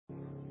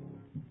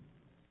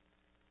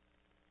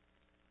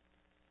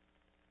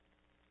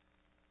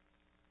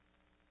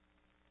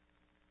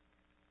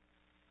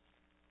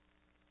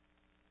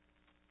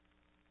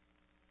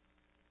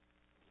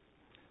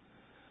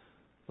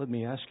Let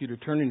me ask you to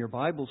turn in your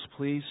Bibles,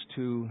 please,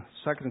 to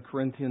 2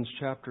 Corinthians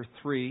chapter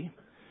 3.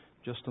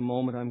 Just a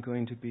moment, I'm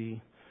going to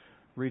be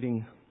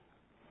reading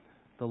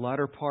the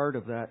latter part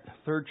of that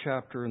third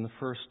chapter and the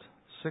first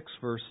 6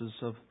 verses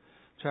of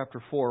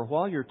chapter 4.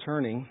 While you're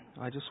turning,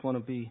 I just want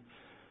to be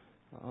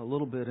a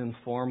little bit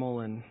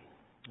informal and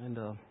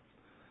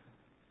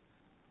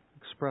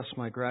express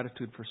my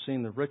gratitude for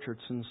seeing the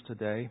Richardsons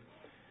today.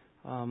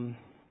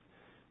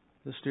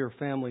 This dear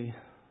family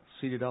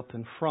seated up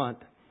in front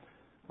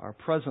are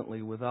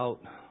presently without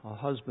a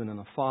husband and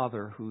a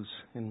father who's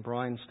in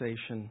Bryan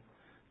Station,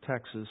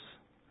 Texas.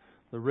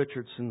 The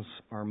Richardsons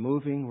are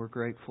moving. We're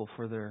grateful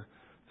for their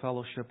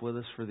fellowship with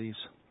us for these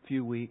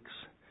few weeks.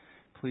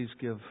 Please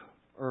give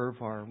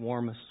Irv our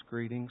warmest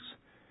greetings.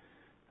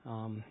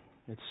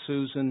 It's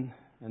Susan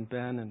and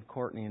Ben and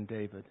Courtney and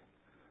David.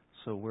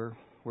 So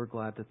we're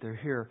glad that they're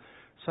here.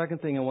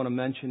 Second thing I want to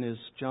mention is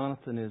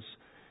Jonathan is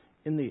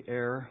in the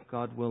air,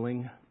 God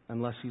willing,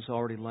 unless he's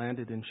already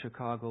landed in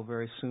Chicago.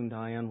 Very soon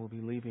Diane will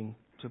be leaving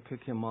to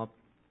pick him up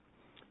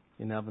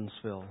in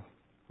Evansville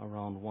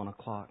around 1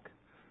 o'clock.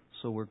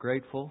 So we're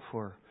grateful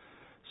for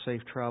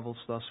safe travels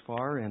thus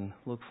far and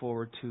look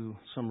forward to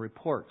some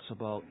reports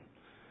about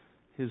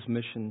his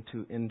mission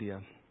to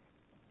India.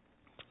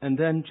 And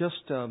then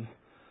just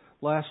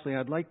lastly,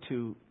 I'd like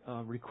to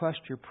request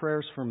your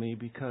prayers for me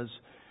because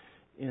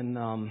in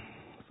a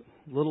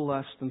little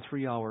less than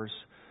 3 hours,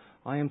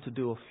 I am to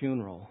do a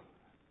funeral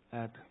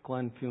at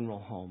Glen Funeral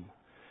Home.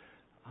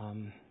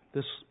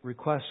 This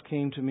request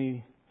came to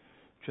me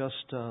just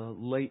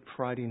late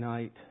Friday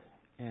night,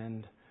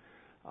 and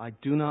I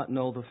do not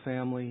know the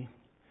family.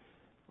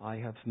 I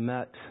have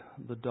met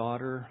the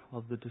daughter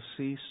of the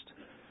deceased,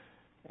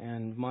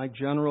 and my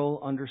general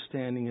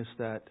understanding is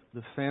that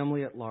the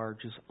family at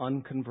large is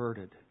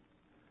unconverted.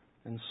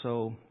 And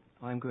so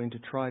I'm going to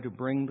try to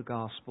bring the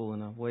gospel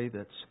in a way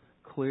that's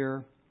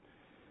clear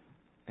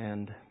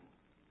and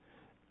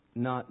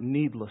not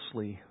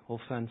needlessly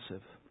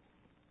offensive.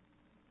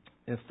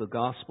 If the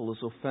gospel is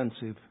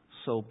offensive,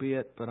 so be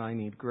it, but I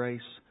need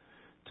grace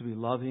to be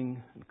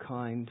loving and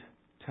kind,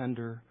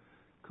 tender,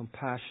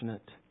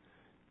 compassionate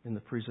in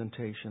the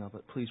presentation of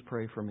it. Please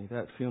pray for me.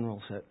 That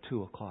funeral's at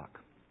 2 o'clock.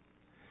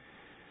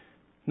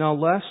 Now,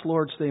 last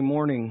Lord's Day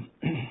morning,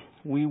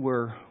 we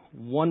were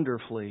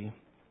wonderfully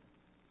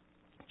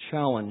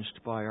challenged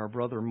by our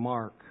brother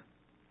Mark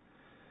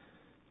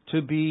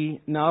to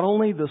be not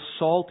only the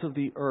salt of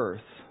the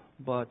earth,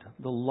 but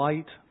the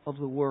light of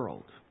the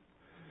world.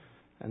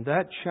 And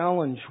that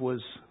challenge was,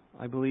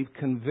 I believe,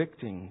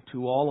 convicting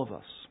to all of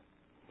us.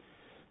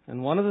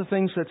 And one of the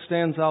things that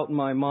stands out in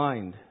my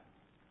mind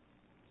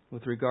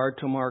with regard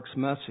to Mark's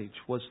message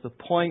was the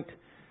point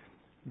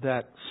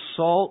that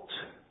salt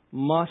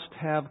must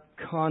have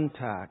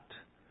contact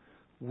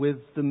with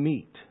the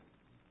meat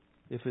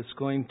if it's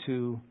going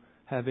to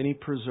have any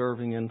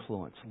preserving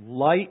influence.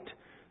 Light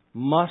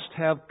must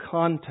have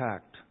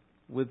contact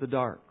with the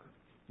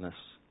darkness.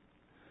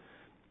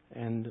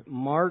 And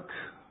Mark,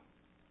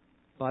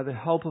 by the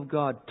help of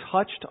God,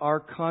 touched our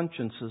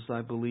consciences,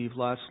 I believe,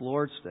 last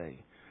Lord's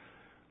Day,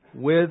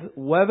 with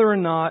whether or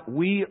not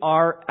we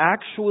are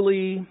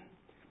actually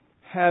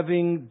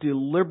having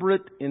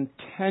deliberate,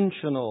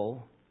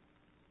 intentional,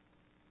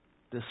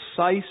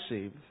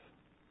 decisive,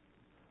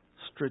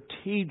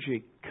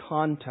 strategic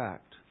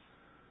contact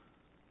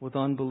with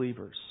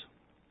unbelievers.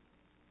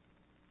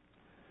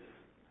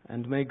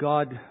 And may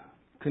God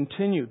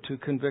continue to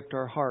convict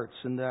our hearts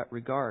in that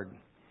regard.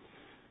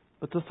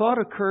 But the thought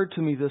occurred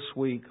to me this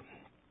week,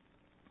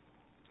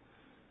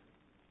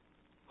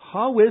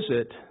 how is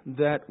it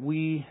that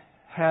we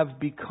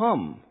have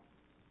become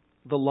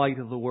the light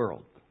of the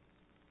world?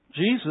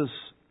 Jesus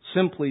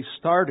simply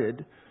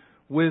started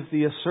with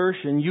the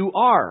assertion, you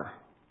are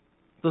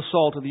the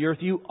salt of the earth.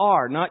 You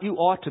are, not you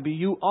ought to be.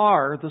 You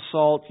are the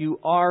salt. You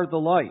are the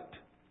light.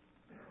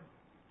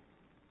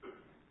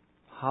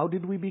 How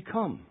did we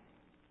become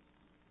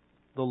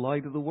the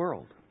light of the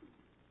world?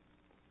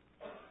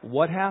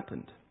 What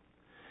happened?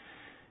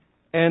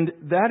 And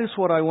that is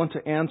what I want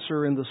to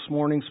answer in this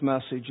morning's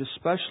message,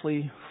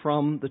 especially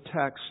from the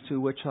text to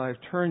which I have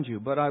turned you.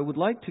 But I would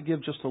like to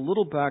give just a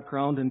little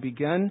background and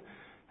begin,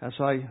 as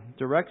I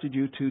directed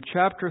you, to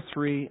chapter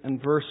 3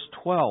 and verse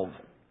 12.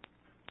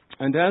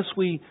 And as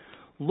we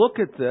look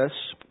at this,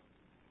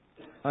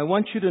 I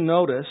want you to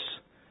notice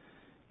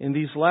in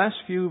these last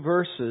few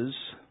verses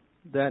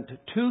that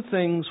 2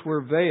 things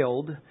were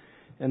veiled.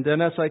 And then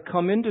as I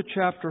come into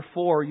chapter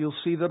 4, you'll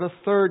see that a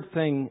third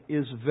thing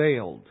is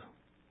veiled.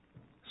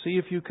 See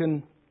if you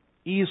can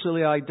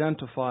easily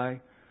identify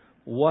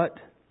what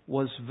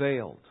was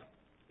veiled.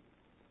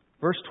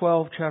 Verse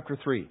 12, chapter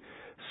 3.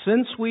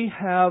 Since we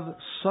have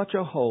such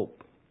a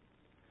hope,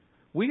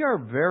 we are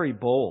very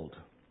bold,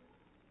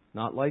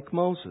 not like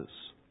Moses,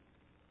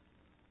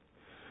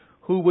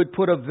 who would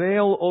put a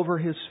veil over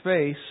his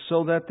face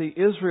so that the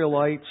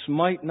Israelites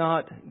might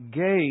not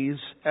gaze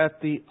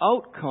at the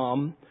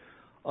outcome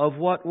of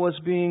what was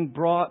being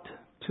brought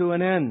to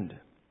an end.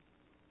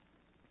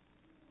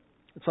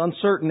 It's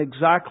uncertain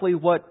exactly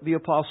what the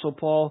Apostle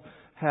Paul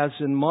has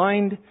in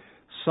mind.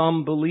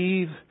 Some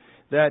believe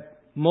that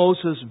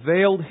Moses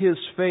veiled his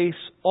face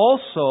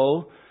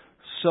also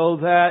so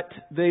that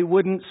they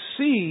wouldn't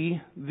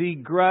see the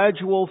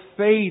gradual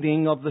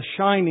fading of the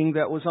shining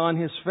that was on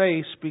his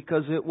face,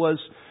 because it was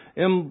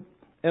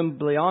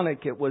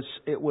embryonic. It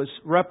was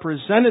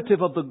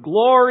representative of the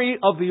glory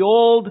of the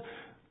old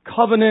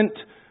covenant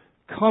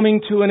coming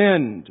to an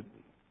end,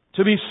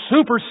 to be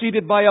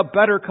superseded by a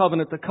better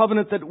covenant, the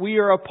covenant that we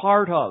are a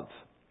part of.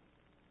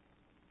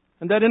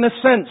 And that in a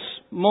sense,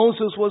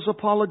 Moses was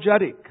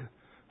apologetic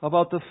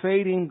about the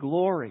fading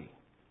glory,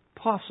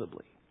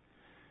 possibly.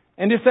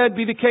 And if that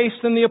be the case,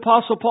 then the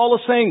Apostle Paul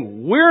is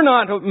saying, we're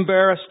not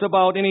embarrassed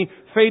about any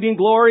fading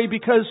glory,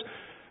 because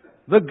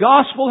the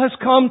gospel has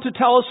come to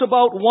tell us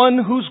about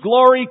one whose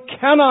glory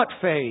cannot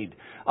fade,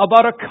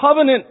 about a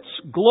covenant's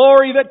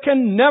glory that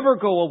can never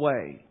go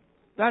away.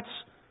 That's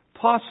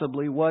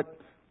possibly what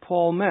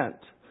Paul meant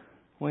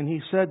when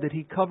he said that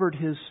he covered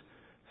his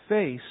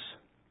face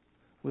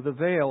with a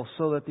veil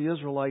so that the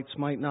Israelites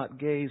might not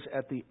gaze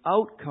at the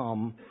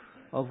outcome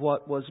of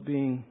what was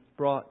being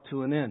brought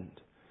to an end.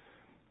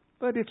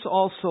 But it's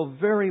also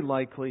very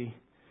likely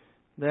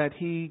that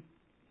he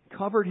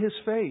covered his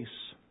face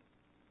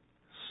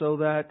so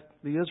that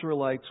the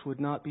Israelites would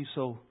not be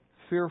so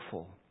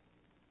fearful.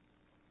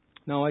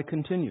 Now I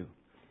continue.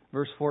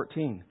 Verse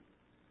 14.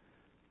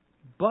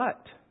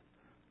 But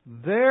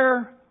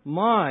their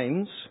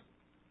minds,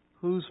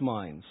 whose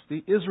minds?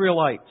 The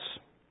Israelites.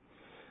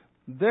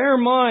 Their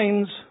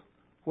minds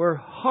were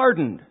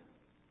hardened.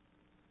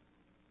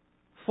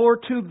 For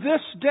to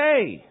this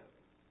day,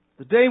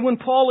 the day when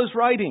Paul is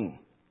writing,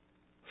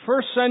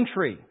 first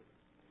century,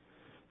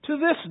 to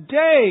this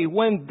day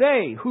when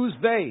they, who's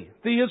they?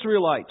 The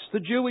Israelites, the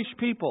Jewish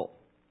people.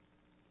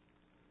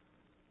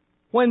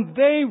 When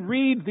they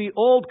read the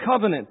Old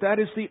Covenant, that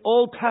is the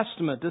Old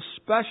Testament,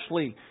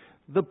 especially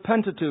the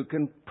Pentateuch,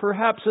 and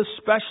perhaps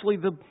especially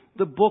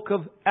the book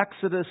of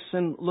Exodus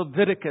and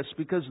Leviticus,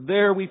 because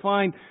there we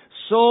find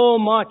so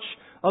much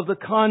of the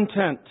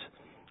content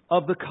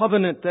of the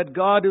covenant that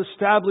God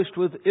established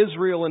with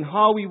Israel and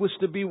how He was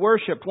to be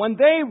worshipped. When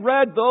they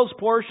read those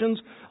portions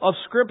of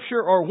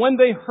Scripture, or when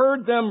they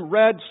heard them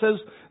read, says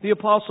the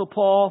Apostle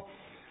Paul,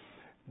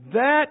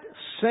 that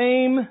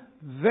same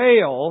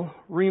veil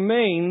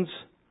remains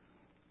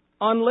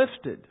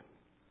unlifted.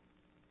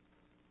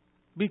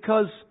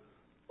 Because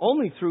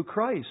only through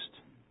Christ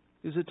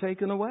is it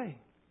taken away.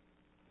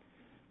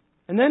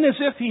 And then, as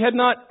if he had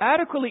not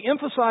adequately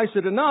emphasized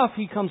it enough,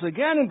 he comes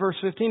again in verse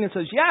 15 and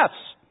says, yes,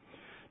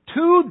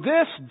 to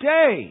this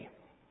day,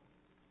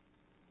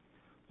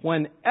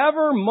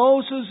 whenever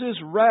Moses is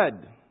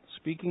read,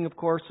 speaking, of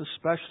course,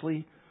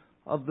 especially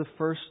of the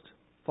first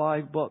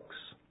 5 books,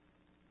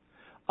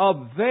 a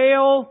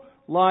veil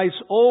lies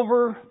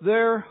over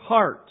their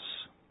hearts.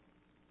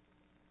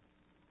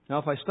 Now,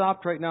 if I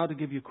stopped right now to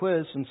give you a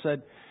quiz and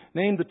said,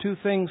 name the 2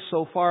 things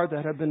so far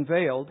that have been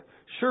veiled,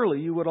 surely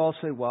you would all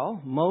say,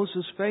 well,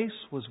 Moses' face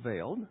was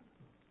veiled.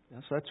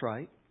 Yes, that's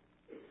right.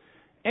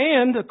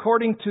 And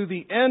according to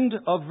the end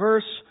of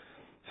verse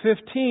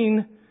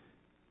 15,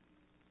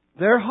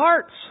 their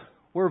hearts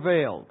were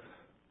veiled.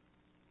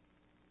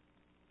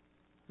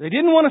 They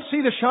didn't want to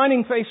see the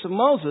shining face of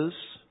Moses,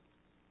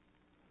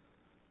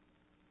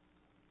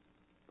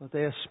 but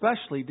they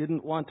especially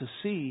didn't want to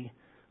see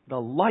the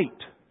light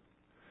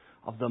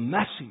of the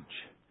message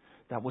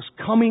that was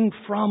coming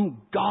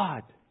from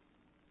God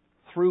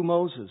through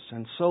Moses.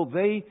 And so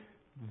they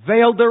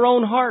veiled their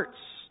own hearts.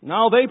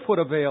 Now they put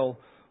a veil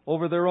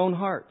over their own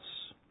hearts.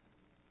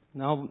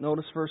 Now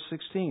notice verse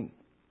 16.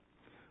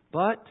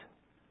 But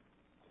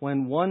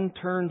when one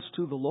turns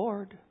to the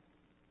Lord,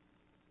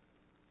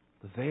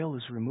 the veil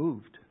is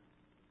removed.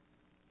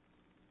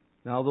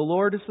 Now the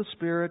Lord is the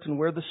Spirit, and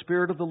where the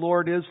Spirit of the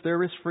Lord is,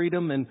 there is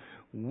freedom. And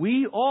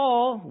we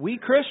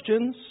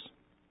Christians,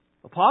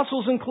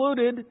 apostles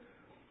included,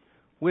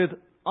 with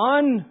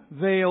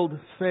unveiled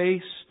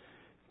face,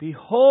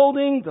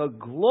 beholding the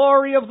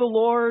glory of the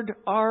Lord,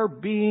 are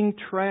being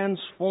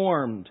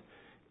transformed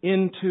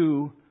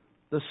into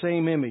the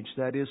same image,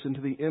 that is, into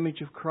the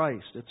image of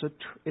Christ.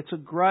 It's a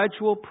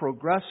gradual,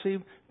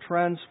 progressive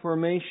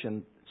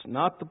transformation. It's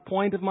not the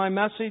point of my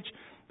message,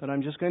 but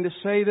I'm just going to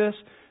say this.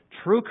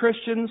 True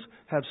Christians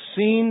have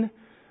seen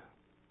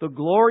the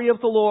glory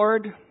of the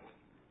Lord.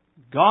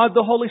 God,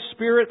 the Holy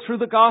Spirit, through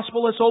the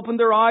gospel, has opened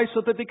their eyes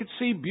so that they could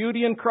see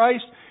beauty in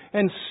Christ.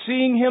 And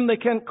seeing Him, they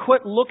can't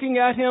quit looking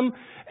at Him.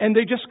 And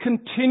they just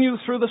continue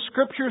through the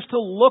Scriptures to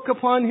look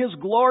upon His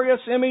glorious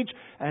image.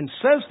 And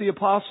says the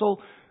Apostle,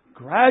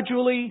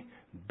 gradually,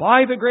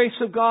 by the grace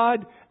of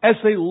God, as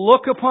they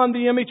look upon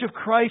the image of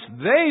Christ,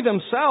 they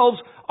themselves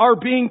are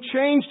being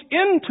changed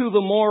into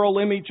the moral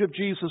image of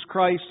Jesus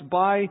Christ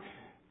by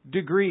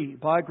degree,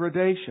 by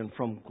gradation,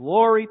 from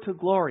glory to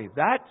glory.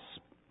 That's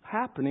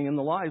happening in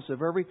the lives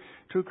of every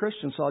true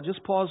Christian. So I'll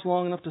just pause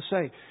long enough to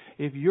say,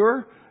 if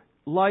your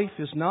life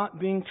is not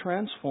being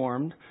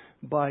transformed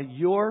by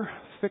your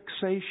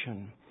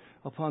fixation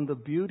upon the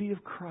beauty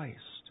of Christ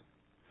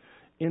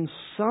in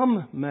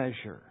some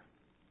measure,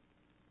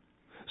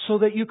 so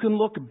that you can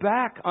look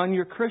back on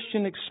your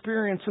Christian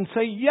experience and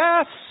say,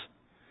 yes,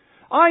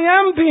 I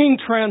am being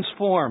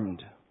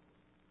transformed.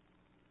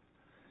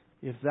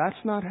 If that's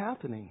not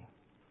happening,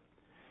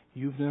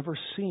 you've never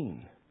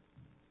seen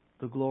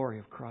the glory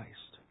of Christ.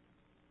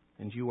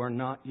 And you are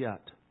not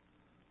yet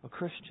a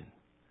Christian.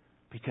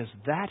 Because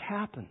that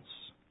happens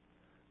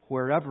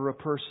wherever a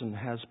person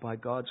has, by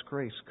God's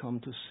grace, come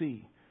to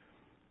see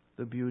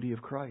the beauty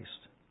of Christ.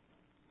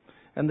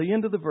 And the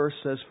end of the verse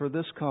says, for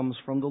this comes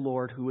from the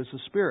Lord who is the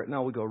Spirit.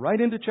 Now we go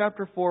right into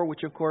chapter 4,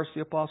 which of course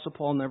the Apostle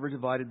Paul never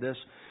divided this.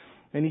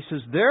 And he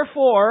says,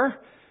 therefore,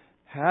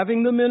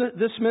 having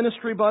this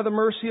ministry by the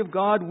mercy of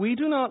God, we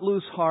do not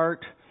lose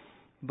heart,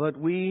 but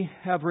we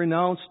have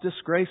renounced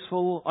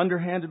disgraceful,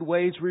 underhanded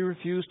ways. We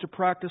refuse to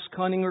practice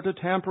cunning or to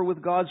tamper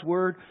with God's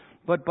word,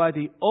 but by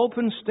the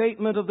open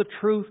statement of the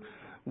truth,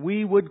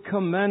 we would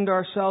commend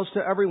ourselves to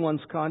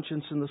everyone's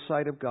conscience in the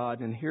sight of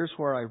God. And here's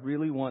where I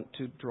really want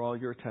to draw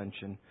your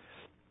attention.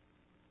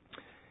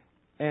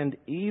 And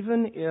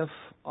even if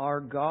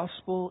our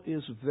gospel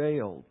is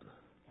veiled,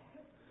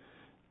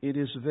 it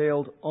is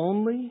veiled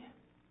only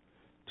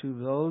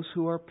to those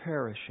who are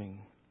perishing.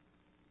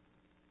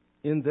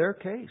 In their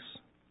case.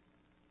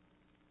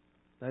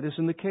 That is,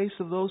 in the case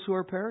of those who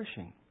are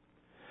perishing.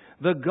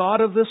 The god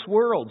of this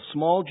world,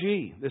 small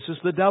g, this is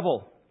the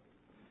devil.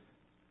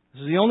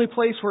 This is the only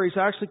place where he's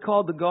actually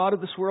called the god of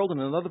this world, and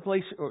another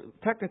place, or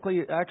technically,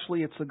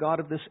 actually, it's the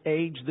god of this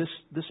age,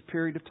 this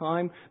period of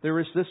time. There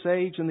is this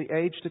age and the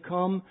age to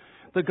come.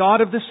 The god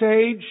of this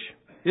age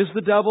is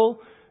the devil.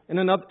 In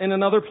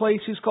another place,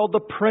 he's called the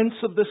prince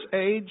of this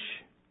age.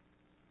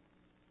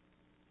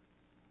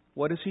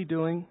 What is he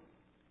doing?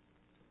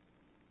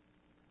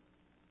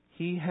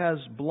 He has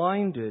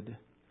blinded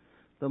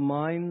the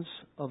minds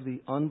of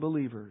the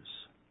unbelievers.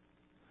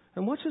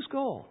 And what's his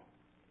goal?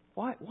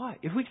 Why?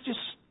 If we could just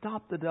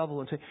stop the devil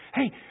and say,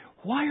 hey,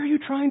 why are you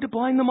trying to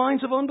blind the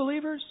minds of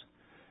unbelievers?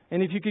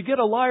 And if you could get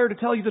a liar to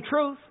tell you the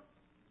truth,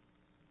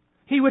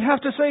 he would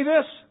have to say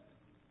this: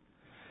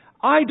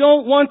 I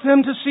don't want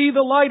them to see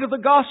the light of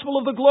the gospel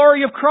of the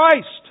glory of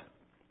Christ.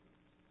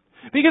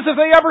 Because if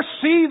they ever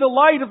see the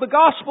light of the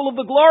gospel of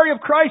the glory of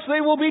Christ,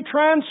 they will be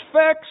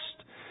transfixed.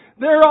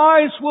 Their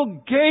eyes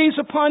will gaze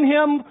upon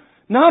Him,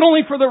 not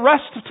only for the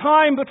rest of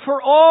time, but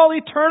for all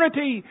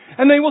eternity.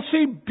 And they will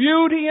see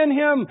beauty in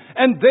Him,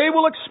 and they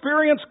will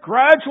experience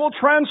gradual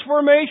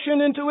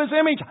transformation into His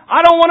image.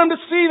 I don't want them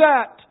to see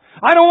that.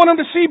 I don't want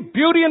them to see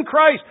beauty in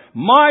Christ.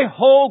 My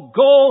whole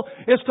goal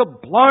is to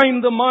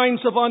blind the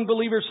minds of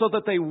unbelievers so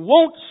that they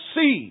won't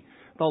see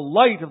the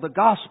light of the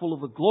gospel of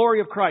the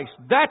glory of Christ.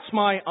 That's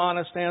my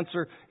honest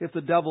answer if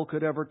the devil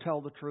could ever tell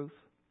the truth.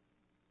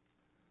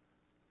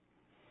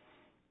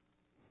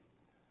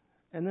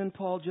 And then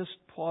Paul just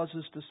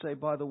pauses to say,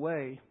 by the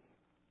way,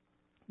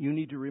 you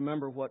need to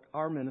remember what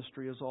our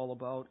ministry is all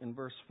about in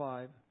verse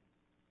 5.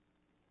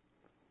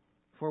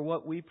 For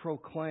what we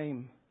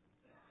proclaim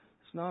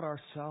is not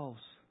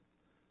ourselves,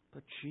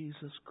 but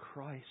Jesus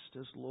Christ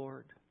as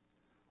Lord.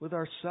 With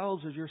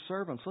ourselves as your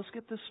servants. Let's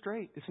get this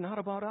straight. It's not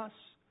about us.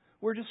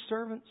 We're just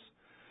servants.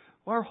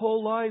 Our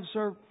whole lives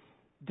are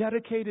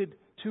dedicated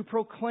to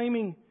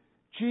proclaiming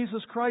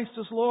Jesus Christ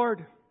as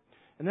Lord.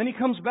 And then he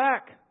comes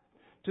back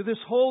to this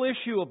whole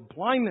issue of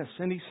blindness,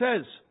 and he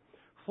says,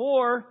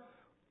 for,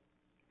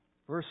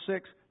 verse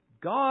 6,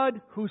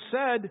 God who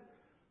said,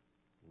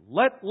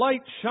 let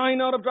light shine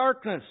out of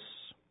darkness.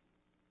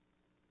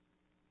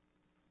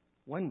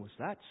 When was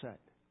that said?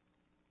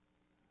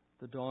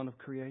 The dawn of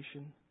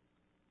creation.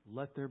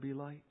 Let there be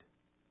light.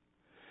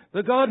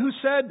 The God who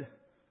said,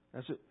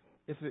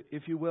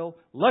 if you will,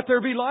 let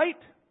there be light.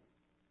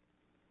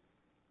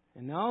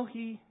 And now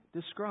he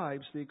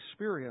describes the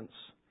experience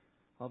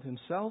of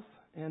himself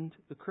and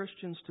the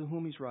Christians to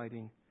whom he's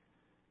writing.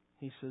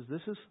 He says,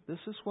 this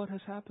is what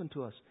has happened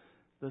to us.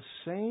 The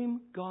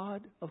same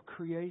God of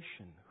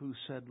creation who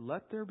said,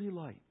 let there be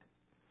light,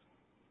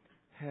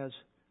 has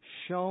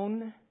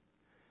shone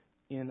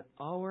in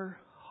our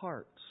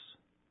hearts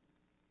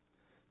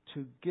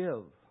to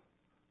give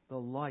the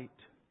light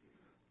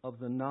of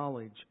the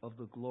knowledge of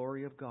the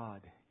glory of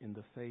God in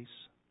the face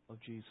of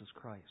Jesus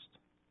Christ.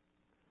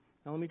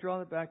 Now let me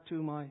draw it back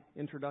to my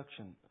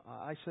introduction.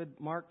 I said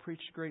Mark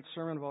preached a great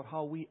sermon about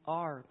how we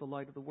are the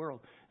light of the world.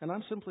 And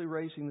I'm simply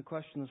raising the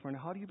question this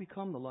morning, how do you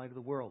become the light of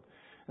the world?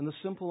 And the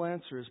simple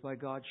answer is by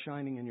God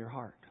shining in your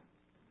heart.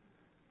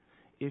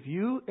 If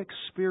you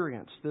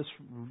experience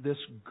this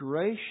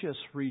gracious,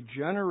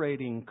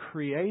 regenerating,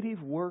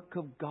 creative work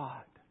of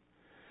God,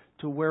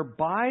 to where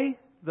by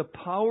the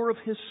power of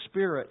His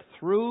Spirit,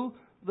 through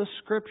the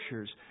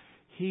Scriptures,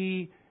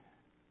 He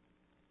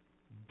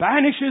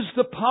banishes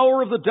the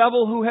power of the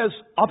devil who has,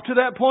 up to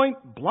that point,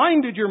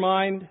 blinded your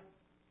mind,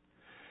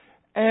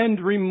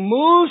 and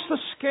removes the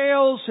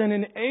scales and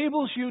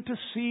enables you to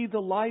see the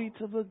light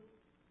of the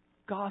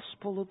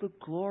gospel of the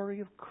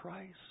glory of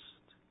Christ.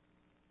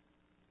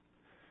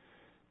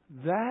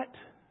 That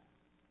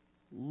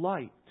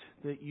light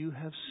that you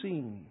have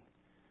seen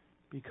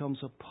becomes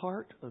a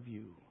part of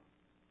you.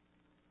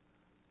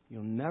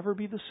 You'll never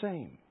be the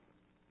same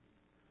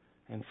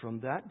And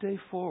from that day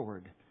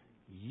forward,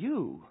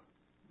 you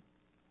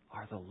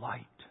are the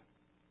light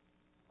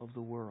of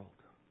the world,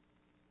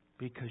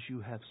 because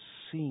you have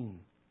seen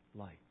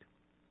light.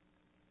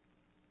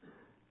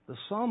 The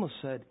psalmist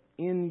said,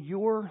 in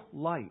your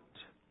light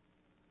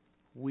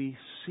we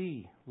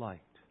see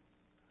light.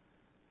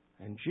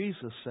 And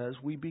Jesus says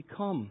we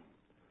become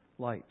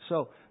light.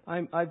 So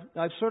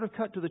I've sort of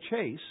cut to the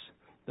chase,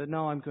 that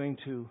now I'm going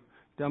to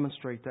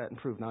demonstrate that and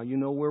prove. Now you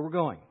know where we're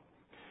going.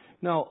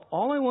 Now,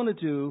 all I want to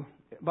do,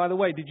 by the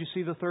way, did you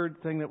see the third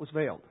thing that was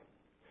veiled?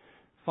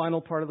 Final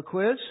part of the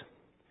quiz.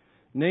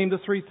 Name the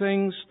three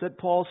things that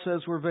Paul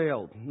says were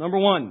veiled. Number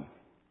 1,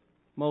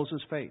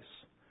 Moses' face.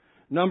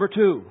 Number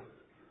 2,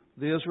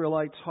 the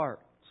Israelites'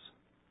 hearts.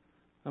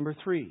 Number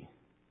 3,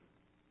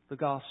 the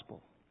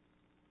gospel.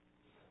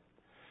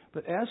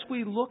 But as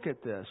we look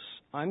at this,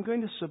 I'm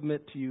going to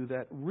submit to you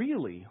that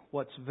really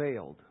what's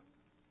veiled,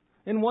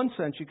 in one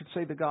sense you could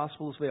say the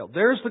gospel is veiled.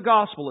 There's the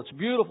gospel. It's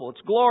beautiful.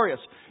 It's glorious.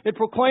 It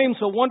proclaims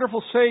a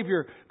wonderful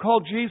Savior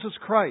called Jesus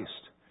Christ.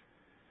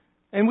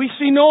 And we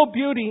see no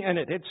beauty in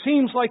it. It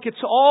seems like it's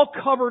all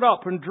covered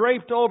up and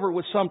draped over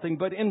with something.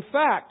 But in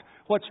fact,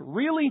 what's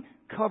really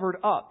covered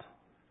up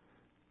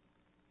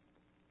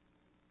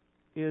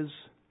is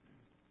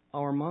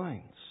our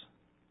minds.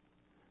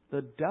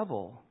 The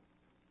devil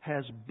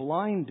has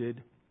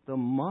blinded the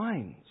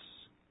minds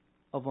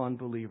of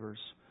unbelievers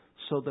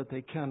so that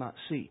they cannot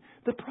see.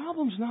 The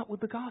problem's not with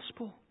the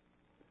gospel.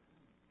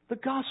 The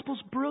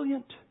gospel's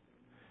brilliant.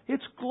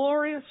 It's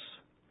glorious.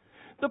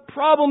 The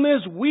problem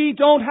is we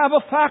don't have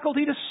a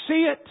faculty to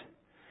see it.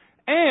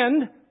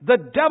 And the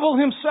devil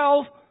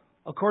himself,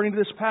 according to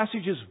this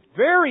passage, is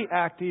very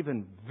active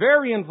and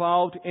very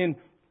involved in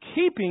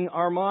keeping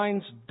our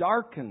minds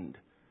darkened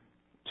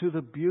to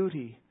the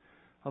beauty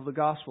of the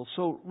gospel.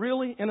 So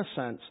really, in a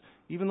sense,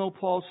 even though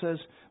Paul says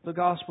the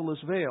gospel is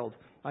veiled,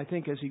 I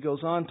think as he goes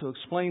on to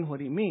explain what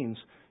he means,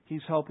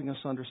 he's helping us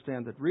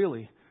understand that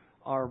really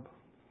our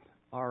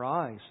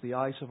eyes, the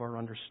eyes of our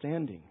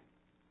understanding,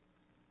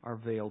 are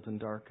veiled and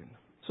darkened.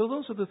 So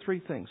those are the three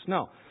things.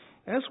 Now,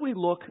 as we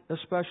look,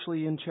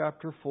 especially in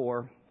chapter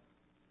 4,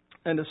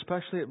 and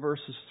especially at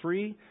verses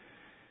 3,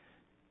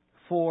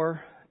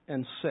 4,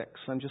 and 6,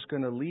 I'm just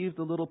going to leave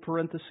the little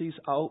parentheses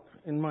out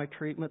in my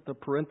treatment. The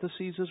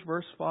parentheses is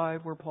verse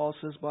 5, where Paul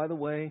says, by the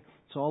way,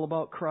 it's all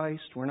about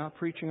Christ. We're not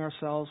preaching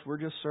ourselves. We're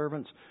just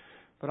servants.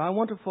 But I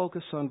want to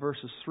focus on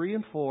verses 3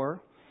 and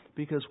 4,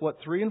 because what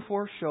 3 and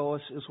 4 show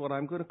us is what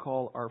I'm going to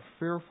call our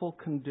fearful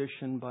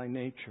condition by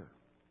nature.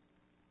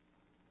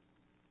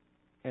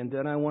 And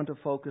then I want to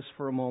focus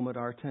for a moment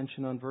our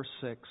attention on verse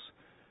 6,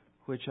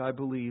 which I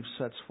believe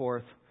sets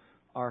forth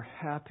our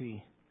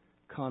happy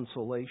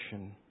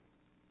consolation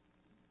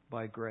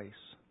by grace.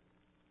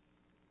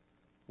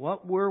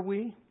 What were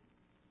we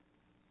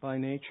by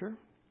nature?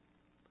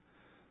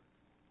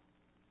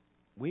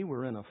 We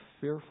were in a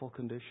fearful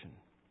condition.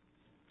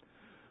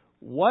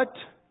 What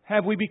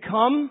have we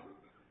become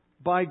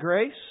by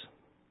grace?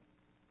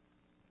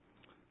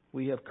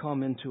 We have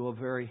come into a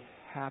very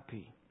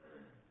happy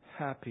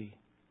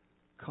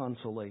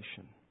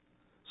consolation.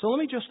 So let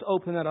me just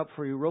open that up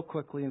for you real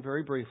quickly and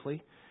very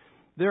briefly.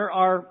 There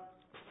are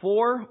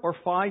 4 or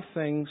 5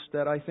 things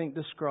that I think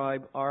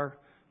describe our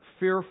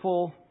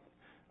fearful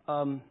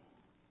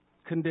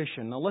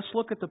condition. Now let's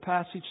look at the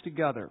passage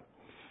together.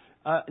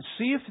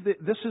 See if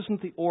this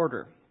isn't the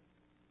order.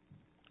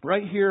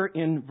 Right here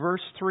in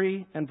verse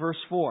 3 and verse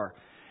 4.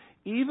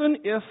 Even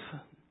if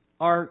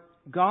our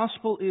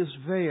gospel is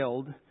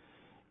veiled,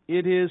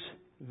 it is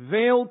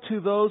veiled to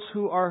those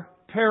who are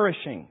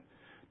perishing.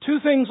 2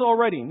 things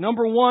already.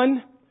 Number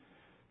 1,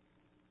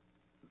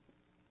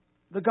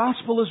 the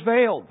gospel is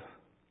veiled.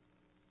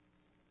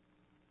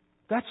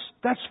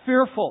 That's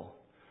fearful.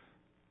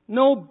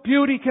 No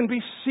beauty can be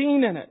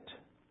seen in it.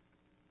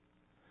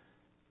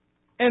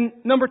 And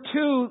number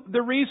 2,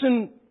 the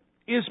reason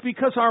is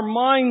because our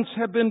minds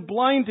have been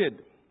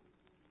blinded.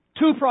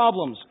 2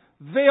 problems.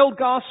 Veiled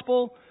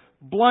gospel,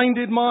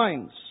 blinded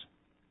minds.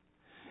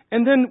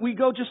 And then we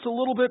go just a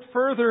little bit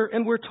further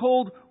and we're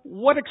told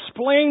what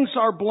explains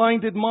our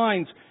blinded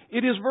minds.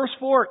 It is verse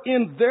 4.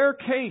 In their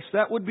case,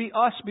 that would be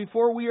us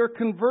before we are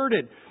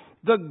converted.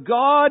 The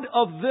God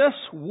of this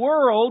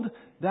world,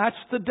 that's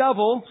the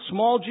devil,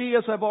 small g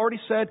as I've already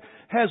said,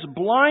 has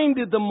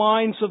blinded the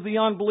minds of the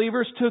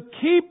unbelievers to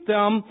keep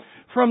them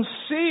from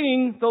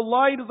seeing the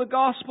light of the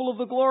gospel of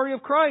the glory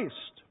of Christ.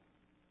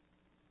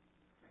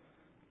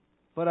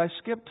 But I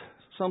skipped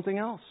something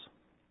else.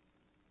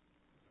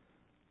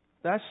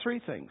 That's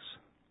 3 things.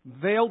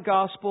 Veiled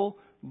gospel,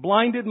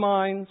 blinded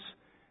minds,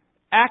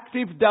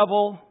 active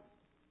devil,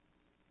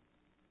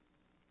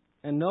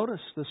 and notice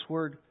this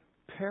word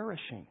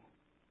perishing.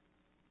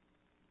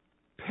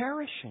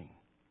 Perishing.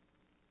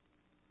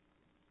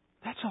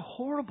 That's a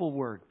horrible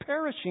word.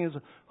 Perishing is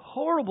a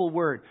horrible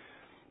word.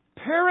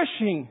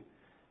 Perishing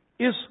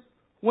is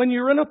when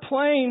you're in a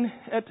plane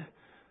at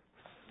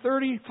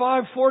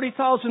 35,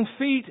 40,000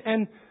 feet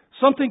and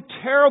something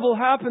terrible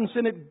happens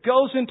and it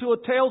goes into a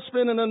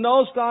tailspin and a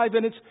nosedive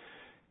and it's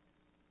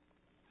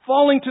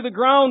falling to the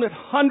ground at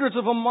hundreds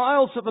of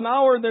miles an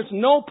hour, and there's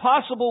no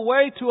possible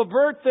way to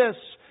avert this.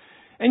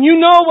 And you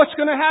know what's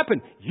going to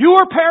happen. You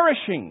are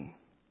perishing.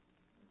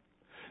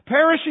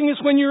 Perishing is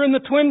when you're in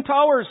the Twin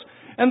Towers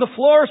and the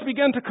floors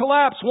begin to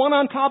collapse, one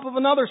on top of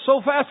another,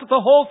 so fast that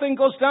the whole thing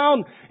goes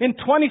down in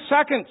 20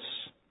 seconds.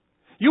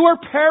 You are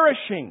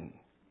perishing.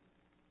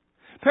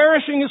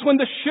 Perishing is when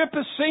the ship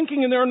is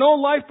sinking and there are no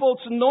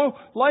lifeboats and no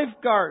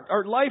lifeguard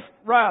or life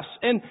rafts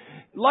and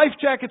life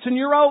jackets, and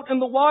you're out in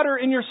the water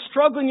and you're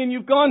struggling, and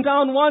you've gone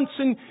down once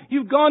and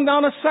you've gone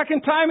down a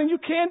second time, and you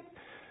can't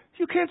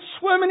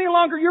swim any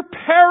longer. You're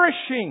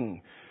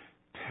perishing.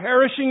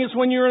 Perishing is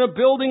when you're in a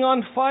building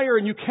on fire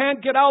and you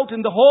can't get out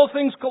and the whole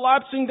thing's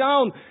collapsing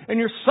down and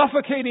you're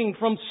suffocating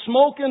from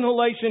smoke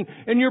inhalation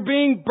and you're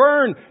being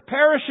burned.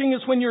 Perishing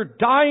is when you're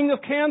dying of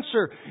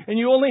cancer and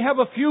you only have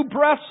a few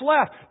breaths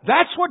left.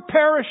 That's what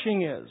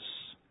perishing is.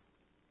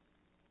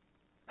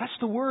 That's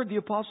the word the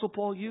Apostle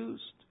Paul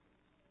used.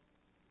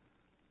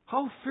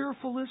 How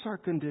fearful is our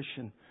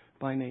condition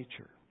by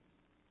nature?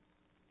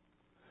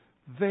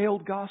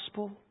 Veiled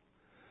gospel,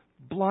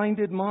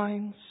 blinded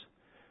minds,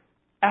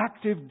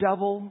 active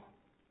devil,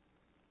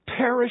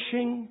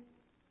 perishing,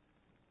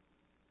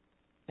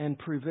 and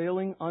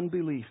prevailing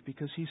unbelief.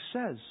 Because he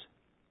says,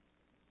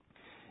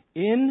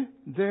 in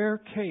their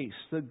case,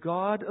 the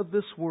God of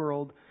this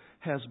world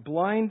has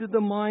blinded the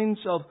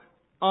minds of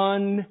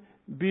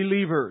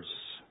unbelievers.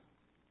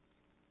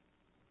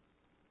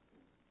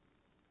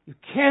 You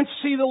can't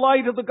see the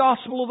light of the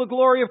gospel of the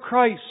glory of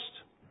Christ.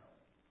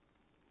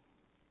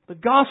 The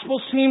gospel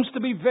seems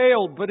to be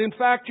veiled, but in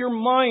fact your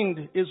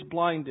mind is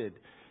blinded.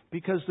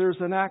 Because there's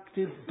an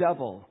active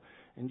devil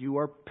and you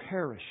are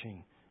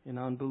perishing in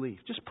unbelief.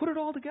 Just put it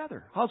all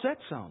together. How's that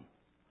sound?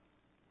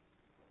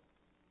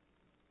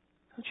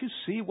 Don't you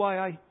see why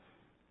I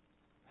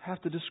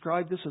have to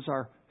describe this as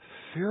our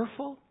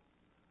fearful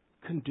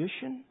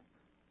condition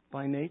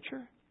by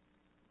nature?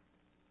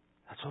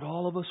 That's what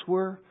all of us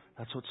were.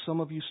 That's what some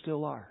of you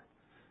still are.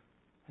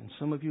 And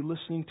some of you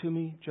listening to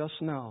me just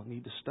now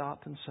need to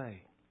stop and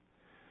say,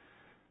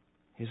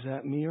 is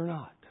that me or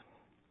not?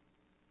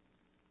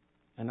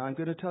 And I'm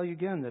going to tell you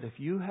again that if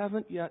you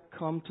haven't yet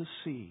come to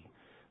see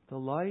the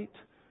light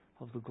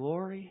of the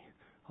glory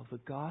of the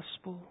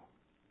gospel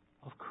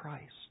of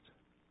Christ,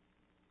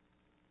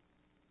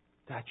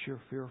 that's your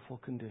fearful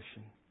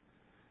condition.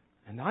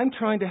 And I'm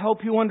trying to help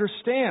you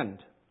understand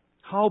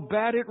how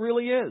bad it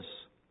really is.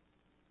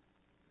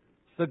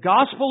 The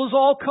gospel is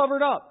all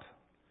covered up.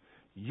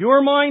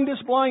 Your mind is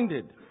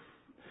blinded.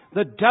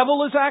 The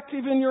devil is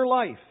active in your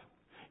life.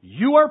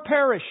 You are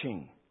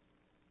perishing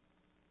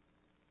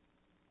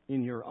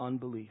in your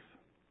unbelief.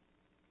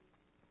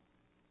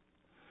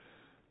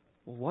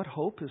 Well, what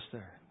hope is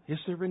there? Is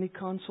there any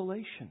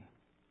consolation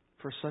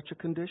for such a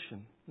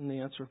condition? And the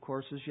answer, of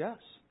course, is yes.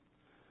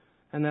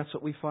 And that's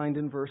what we find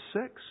in verse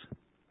 6.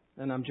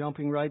 And I'm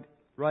jumping right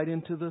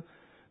into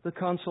the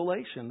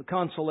consolation. The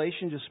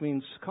consolation just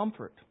means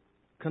comfort,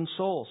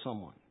 console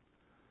someone.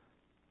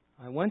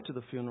 I went to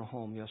the funeral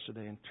home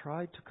yesterday and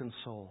tried to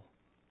console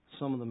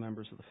some of the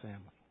members of the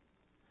family.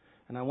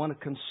 And I want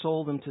to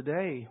console them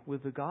today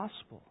with the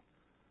gospel.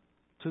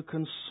 To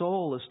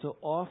console is to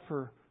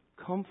offer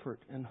comfort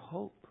and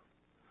hope.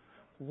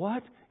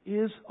 What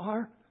is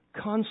our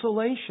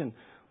consolation?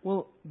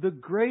 Well, the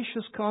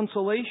gracious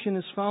consolation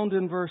is found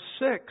in verse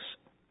 6,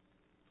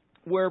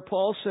 where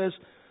Paul says,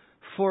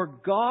 for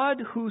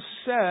God who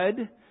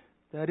said,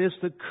 that is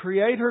the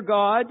Creator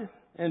God,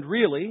 and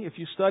really, if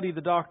you study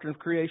the doctrine of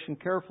creation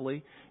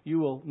carefully, you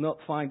will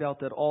find out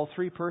that all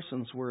three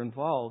persons were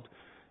involved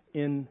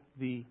in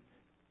the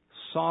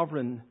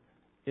sovereign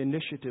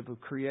initiative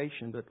of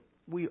creation. But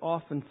we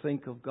often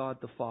think of God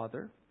the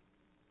Father.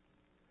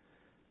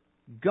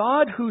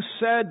 God who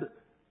said,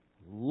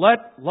 let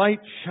light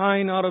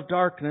shine out of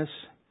darkness,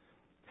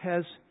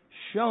 has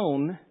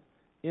shone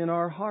in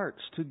our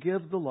hearts to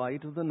give the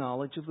light of the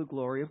knowledge of the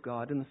glory of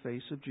God in the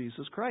face of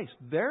Jesus Christ.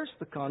 There's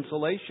the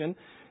consolation.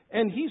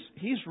 And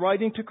he's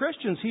writing to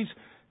Christians. He's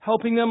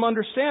helping them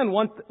understand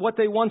what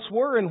they once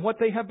were and what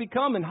they have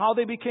become and how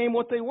they became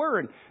what they were.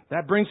 And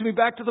that brings me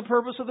back to the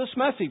purpose of this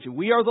message.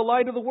 We are the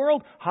light of the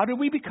world. How did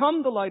we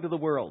become the light of the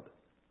world?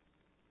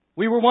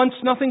 We were once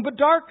nothing but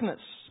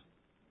darkness.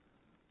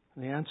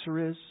 And the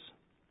answer is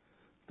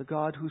the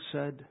God who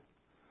said,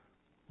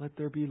 let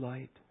there be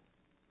light,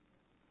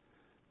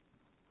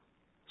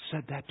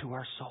 said that to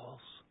our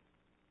souls.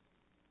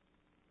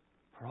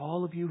 For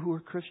all of you who are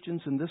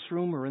Christians in this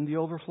room or in the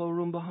overflow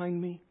room behind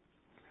me,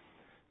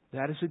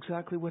 that is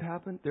exactly what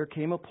happened. There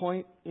came a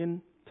point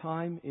in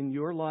time in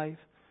your life,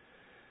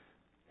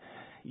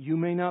 you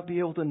may not be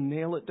able to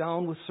nail it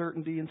down with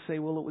certainty and say,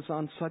 well, it was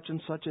on such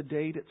and such a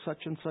date at such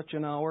and such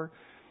an hour.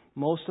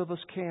 Most of us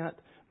can't,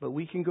 but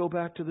we can go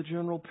back to the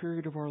general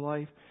period of our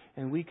life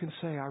and we can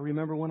say, I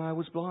remember when I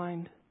was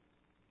blind.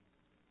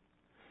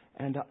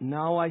 And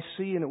now I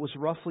see, and it was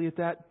roughly at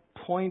that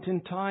point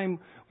in time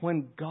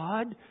when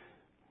God,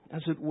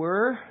 as it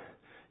were,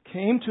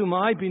 came to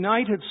my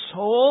benighted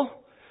soul,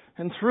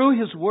 and through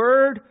His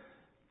Word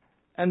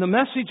and the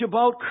message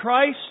about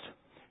Christ,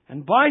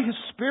 And by His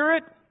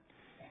Spirit,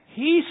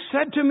 He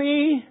said to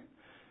me,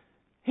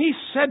 He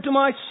said to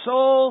my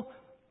soul,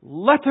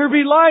 let there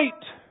be light.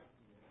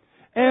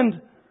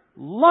 And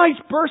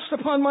light burst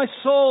upon my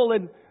soul,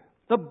 and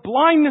the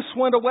blindness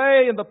went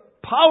away, and the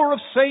power of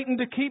Satan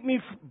to keep me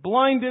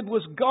blinded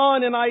was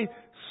gone, and I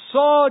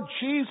saw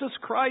Jesus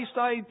Christ.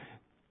 I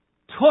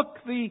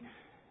took the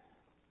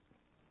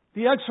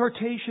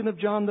exhortation of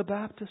John the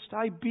Baptist.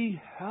 I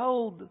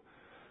beheld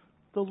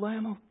the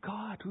Lamb of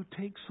God who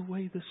takes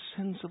away the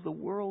sins of the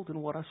world,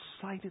 and what a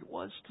sight it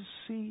was to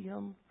see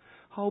Him.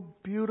 How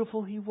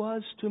beautiful He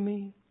was to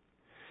me.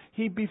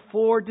 He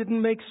before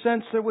didn't make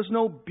sense. There was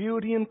no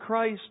beauty in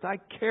Christ. I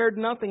cared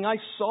nothing. I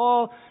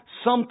saw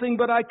something,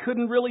 but I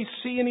couldn't really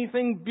see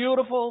anything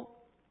beautiful.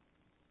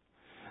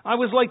 I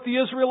was like the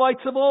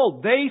Israelites of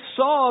old. They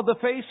saw the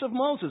face of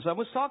Moses. I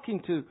was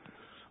talking to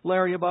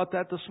Larry about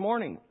that this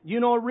morning. You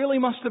know, it really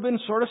must have been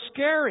sort of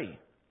scary.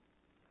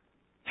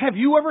 Have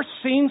you ever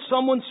seen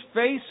someone's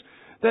face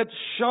that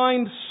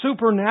shined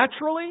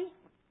supernaturally?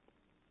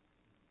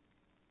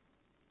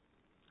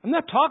 I'm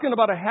not talking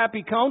about a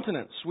happy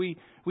countenance. We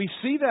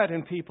see that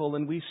in people,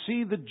 and we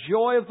see the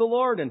joy of the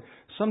Lord, and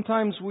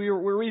sometimes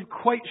we're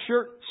quite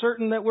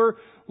certain that we're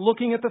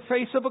looking at the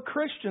face of a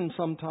Christian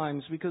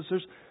sometimes, because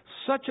there's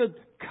such a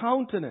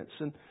countenance,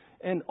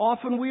 and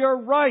often we are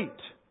right.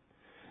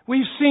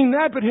 We've seen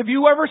that, but have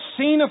you ever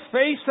seen a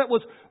face that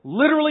was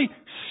literally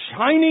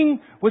shining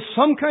with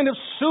some kind of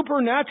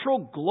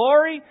supernatural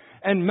glory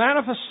and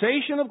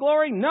manifestation of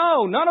glory?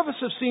 No, none of us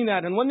have seen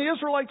that. And when the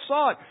Israelites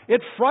saw it,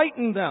 it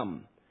frightened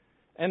them.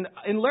 And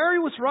Larry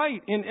was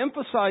right in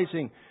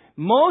emphasizing,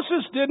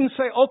 Moses didn't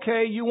say,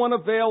 okay, you want a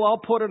veil, I'll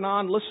put it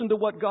on, listen to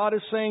what God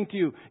is saying to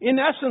you. In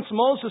essence,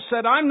 Moses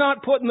said, I'm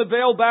not putting the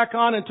veil back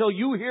on until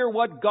you hear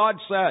what God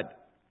said.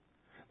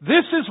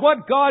 This is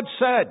what God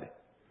said.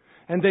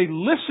 And they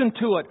listened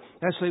to it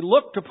as they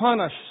looked upon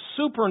a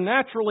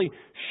supernaturally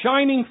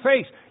shining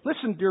face.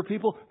 Listen, dear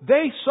people,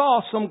 they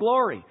saw some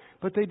glory,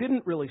 but they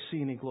didn't really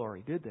see any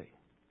glory, did they?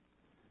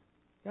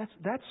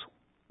 That's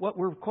what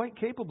we're quite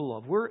capable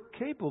of. We're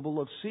capable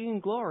of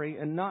seeing glory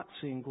and not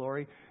seeing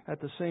glory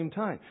at the same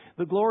time.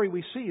 The glory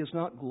we see is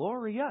not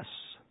glorious.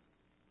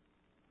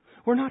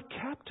 We're not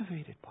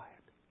captivated by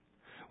it.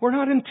 We're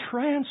not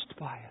entranced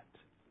by it.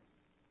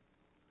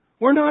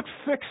 We're not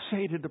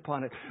fixated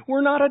upon it.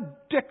 We're not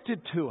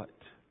addicted to it.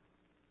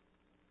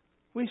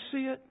 We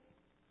see it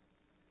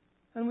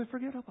and we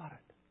forget about it.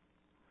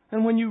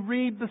 And when you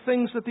read the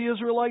things that the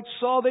Israelites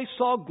saw, they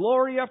saw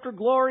glory after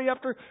glory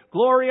after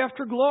glory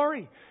after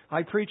glory.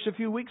 I preached a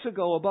few weeks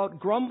ago about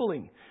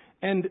grumbling,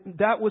 and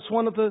that was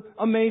one of the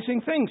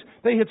amazing things.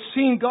 They had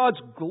seen God's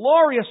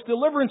glorious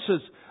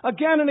deliverances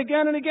again and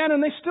again and again,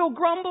 and they still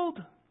grumbled.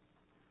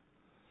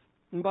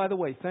 And by the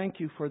way, thank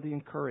you for the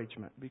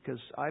encouragement, because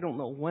I don't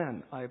know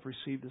when I've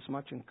received as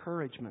much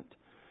encouragement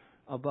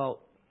about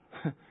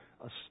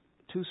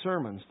 2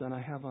 sermons than I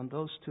have on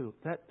those 2.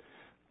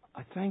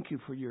 I thank you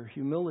for your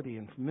humility,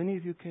 and many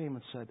of you came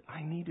and said,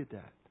 I needed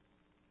that.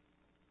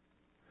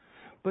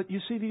 But you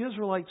see, the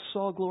Israelites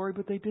saw glory,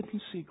 but they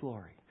didn't see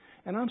glory.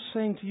 And I'm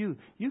saying to you,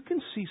 you can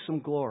see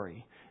some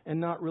glory and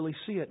not really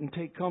see it and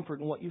take comfort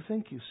in what you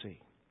think you see.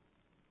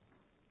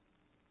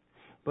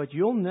 But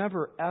you'll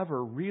never,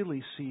 ever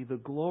really see the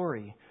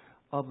glory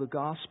of the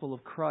gospel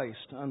of Christ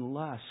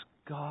unless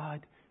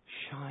God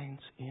shines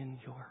in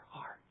your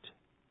heart.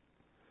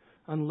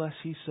 Unless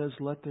He says,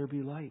 let there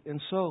be light.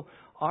 And so,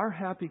 our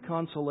happy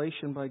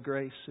consolation by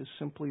grace is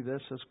simply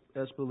this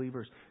as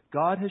believers.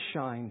 God has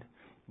shined.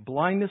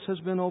 Blindness has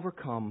been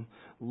overcome.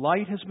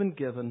 Light has been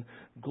given.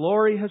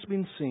 Glory has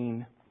been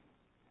seen.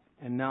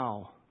 And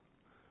now,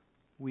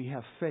 we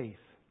have faith,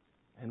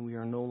 and we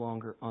are no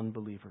longer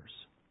unbelievers.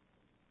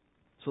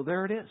 So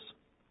there it is.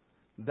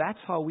 That's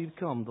how we've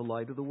become the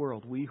light of the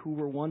world. We who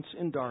were once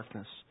in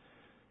darkness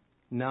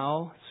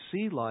now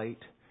see light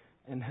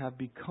and have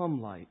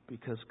become light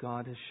because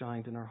God has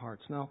shined in our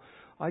hearts. Now,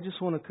 I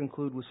just want to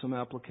conclude with some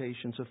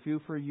applications. A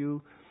few for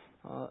you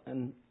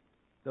and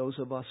those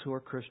of us who are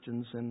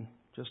Christians, and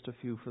just a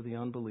few for the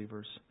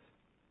unbelievers.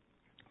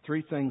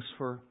 3 things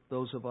for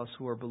those of us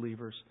who are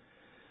believers.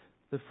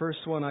 The first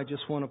one I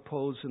just want to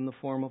pose in the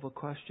form of a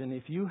question.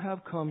 If you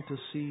have come to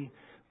see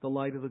the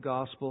light of the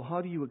gospel,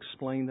 how do you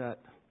explain that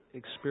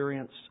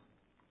experience?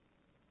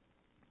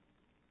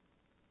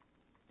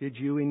 Did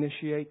you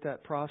initiate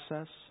that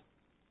process?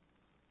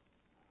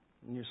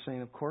 And you're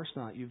saying, of course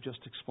not. You've just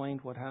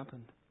explained what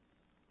happened.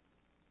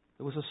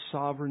 It was a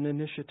sovereign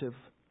initiative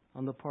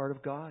on the part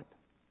of God.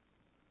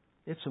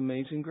 It's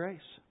amazing grace.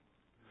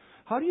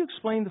 How do you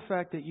explain the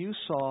fact that you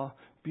saw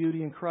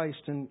beauty in Christ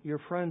and your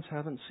friends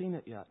haven't seen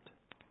it yet?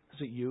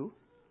 Is it you?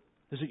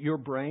 Is it your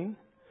brain?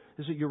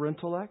 Is it your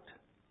intellect?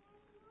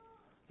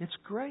 It's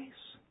grace.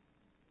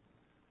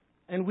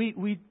 And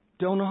we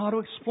don't know how to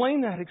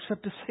explain that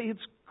except to say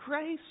it's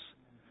grace.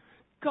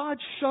 God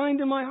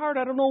shined in my heart.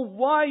 I don't know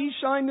why He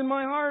shined in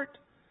my heart.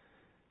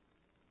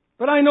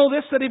 But I know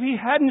this, that if He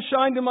hadn't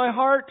shined in my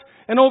heart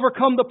and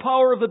overcome the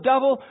power of the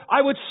devil,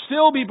 I would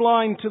still be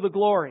blind to the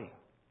glory.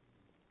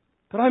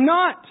 But I'm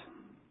not.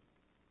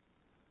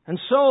 And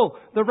so,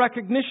 the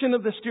recognition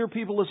of this, dear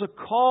people, is a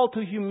call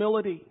to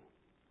humility.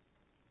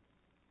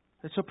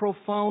 It's a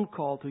profound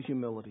call to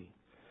humility.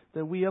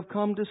 That we have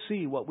come to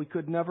see what we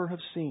could never have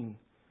seen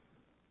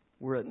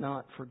were it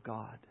not for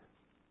God.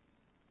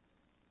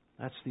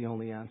 That's the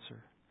only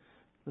answer.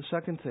 The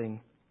second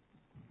thing,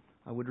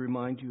 I would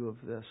remind you of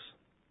this.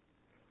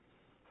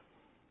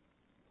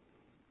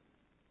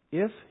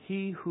 If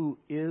He who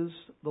is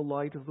the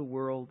light of the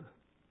world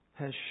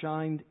has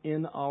shined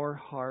in our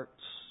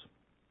hearts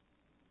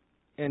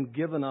and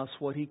given us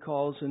what He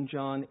calls in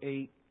John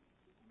 8,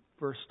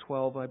 verse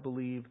 12, I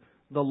believe,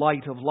 the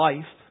light of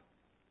life.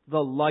 The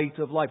light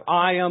of life.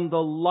 I am the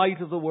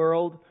light of the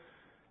world,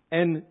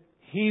 and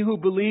he who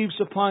believes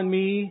upon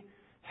me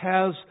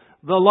has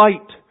the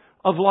light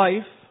of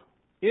life,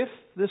 if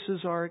this is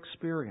our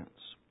experience.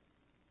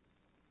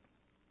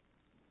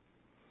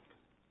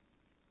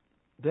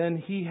 Then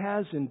He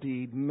has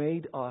indeed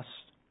made us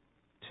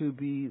to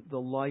be the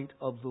light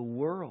of the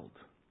world.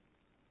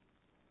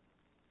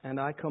 And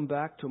I come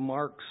back to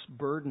Mark's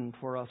burden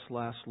for us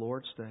last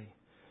Lord's Day.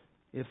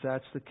 If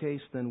that's the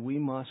case, then we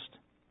must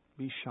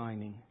be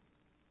shining.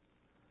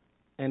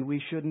 And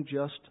we shouldn't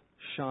just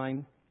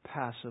shine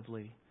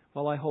passively.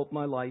 Well, I hope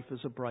my life is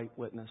a bright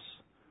witness.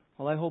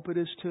 Well, I hope it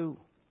is too.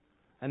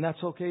 And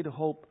that's okay to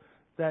hope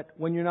that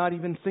when you're not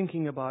even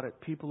thinking about it,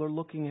 people are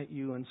looking at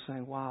you and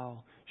saying,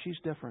 wow, she's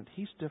different.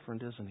 He's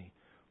different, isn't he?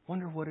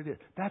 Wonder what it is.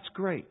 That's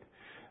great.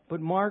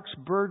 But Mark's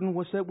burden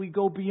was that we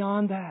go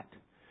beyond that.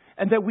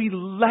 And that we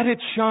let it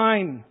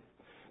shine.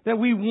 That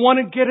we want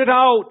to get it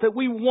out. That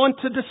we want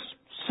to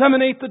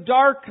disseminate the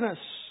darkness.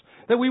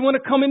 That we want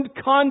to come into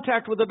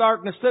contact with the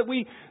darkness. That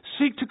we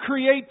seek to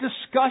create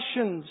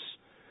discussions.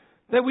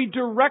 That we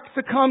direct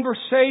the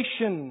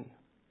conversation.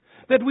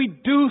 That we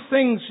do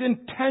things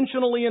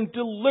intentionally and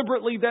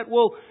deliberately that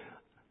will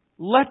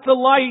let the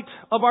light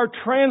of our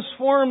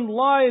transformed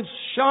lives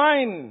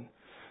shine.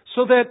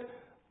 So that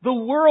the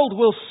world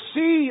will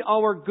see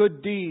our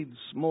good deeds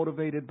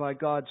motivated by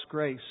God's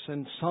grace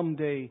and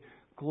someday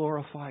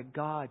glorify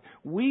God.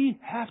 We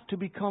have to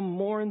become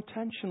more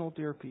intentional,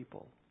 dear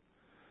people.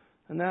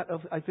 And that,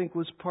 I think,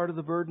 was part of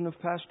the burden of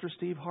Pastor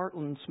Steve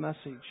Hartland's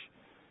message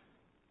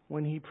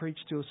when he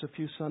preached to us a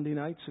few Sunday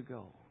nights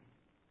ago.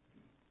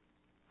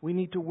 We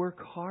need to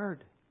work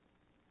hard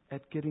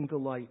at getting the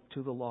light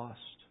to the lost.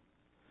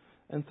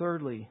 And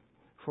thirdly,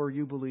 for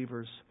you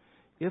believers,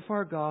 if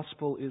our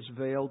gospel is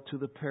veiled to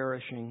the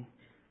perishing,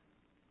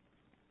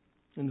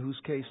 in whose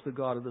case the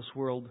God of this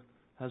world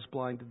has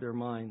blinded their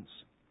minds,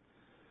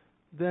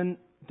 then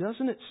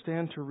doesn't it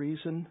stand to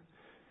reason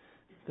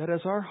that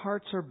as our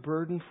hearts are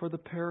burdened for the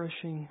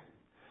perishing,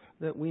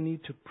 that we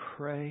need to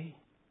pray,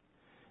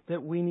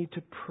 that we need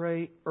to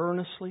pray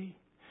earnestly,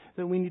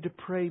 that we need to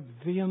pray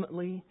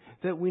vehemently,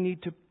 that we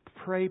need to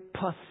pray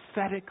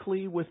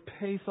pathetically with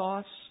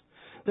pathos,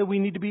 that we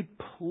need to be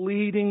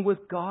pleading with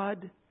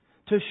God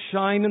to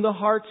shine in the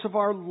hearts of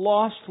our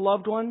lost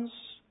loved ones?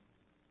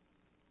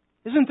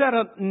 Isn't that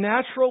a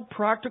natural,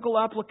 practical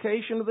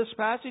application of this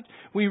passage?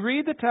 We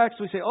read the text,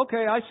 we say,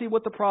 okay, I see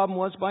what the problem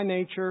was by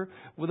nature.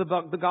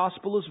 The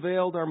gospel is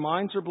veiled, our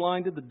minds are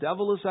blinded, the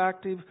devil is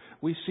active,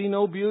 we see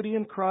no beauty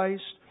in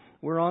Christ,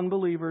 we're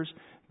unbelievers.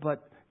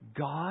 But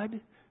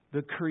God,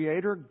 the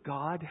Creator,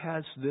 God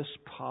has this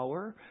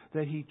power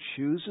that He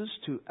chooses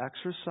to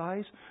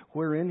exercise,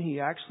 wherein He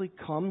actually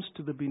comes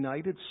to the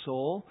benighted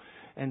soul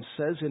and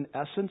says, in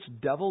essence,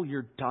 devil,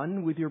 you're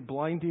done with your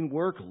blinding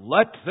work.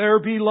 Let there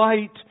be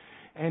light.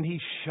 And He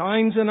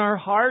shines in our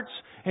hearts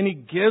and He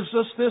gives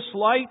us this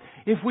light.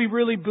 If we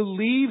really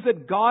believe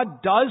that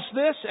God does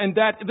this and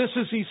that this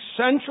is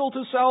essential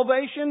to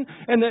salvation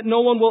and that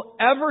no one will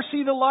ever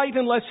see the light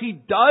unless He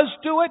does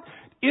do it,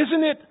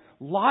 isn't it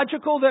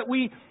logical that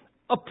we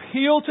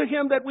appeal to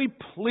Him, that we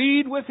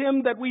plead with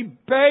Him, that we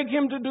beg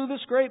Him to do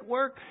this great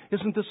work?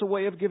 Isn't this a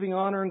way of giving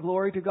honor and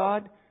glory to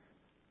God?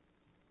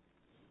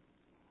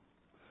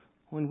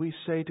 When we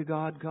say to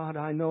God, God,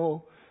 I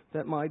know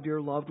that my dear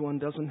loved one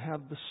doesn't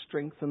have the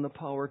strength and the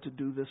power to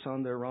do this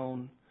on their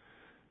own.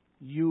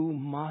 You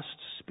must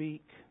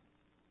speak.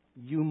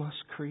 You must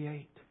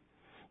create.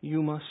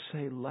 You must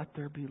say, let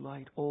there be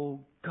light.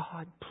 Oh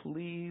God,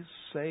 please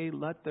say,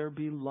 let there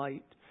be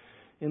light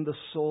in the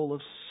soul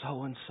of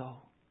so-and-so.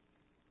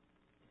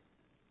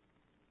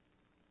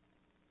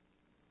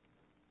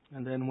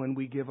 And then when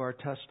we give our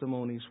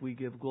testimonies, we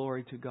give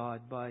glory to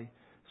God by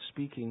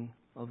speaking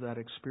of that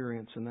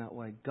experience in that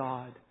way.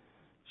 God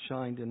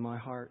shined in my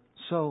heart.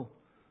 So,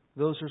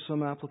 those are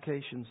some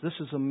applications. This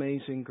is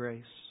amazing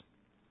grace.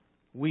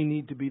 We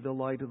need to be the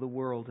light of the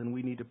world, and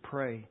we need to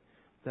pray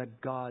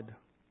that God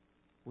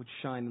would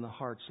shine in the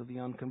hearts of the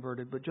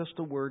unconverted. But just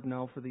a word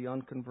now for the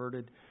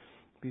unconverted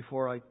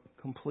before I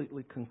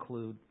completely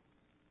conclude.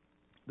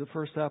 The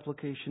first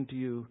application to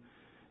you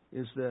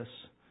is this.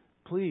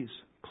 Please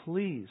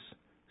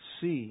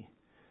see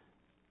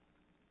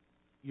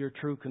your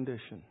true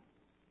condition.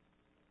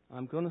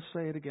 I'm going to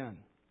say it again.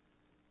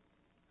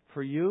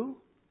 For you,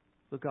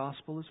 the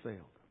gospel is veiled.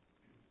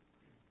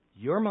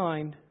 Your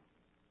mind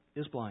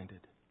is blinded.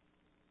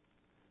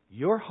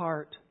 Your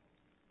heart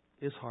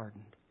is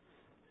hardened.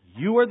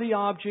 You are the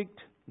object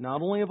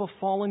not only of a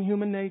fallen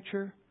human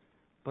nature,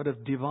 but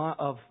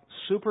of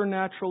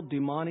supernatural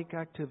demonic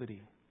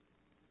activity.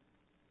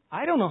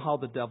 I don't know how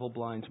the devil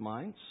blinds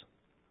minds.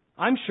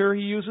 I'm sure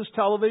he uses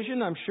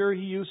television. I'm sure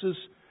he uses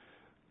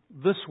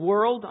this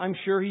world. I'm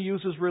sure he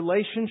uses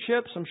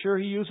relationships. I'm sure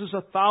he uses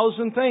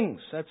 1,000 things.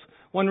 That's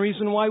one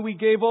reason why we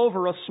gave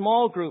over a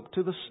small group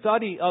to the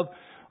study of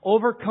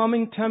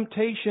overcoming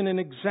temptation and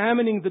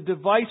examining the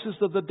devices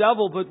of the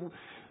devil.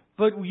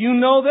 But you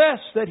know this,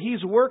 that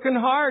he's working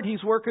hard.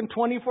 He's working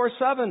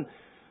 24/7.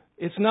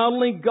 It's not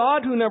only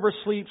God who never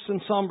sleeps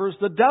and slumbers.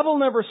 The devil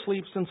never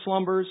sleeps and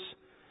slumbers.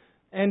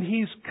 And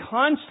he's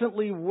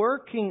constantly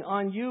working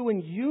on you,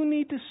 and you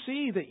need to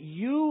see that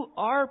you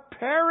are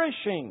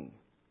perishing.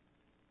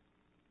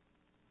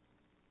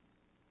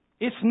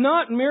 It's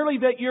not merely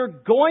that you're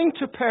going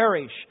to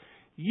perish.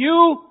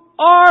 You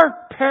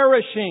are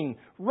perishing.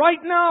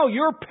 Right now,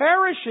 you're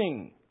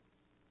perishing.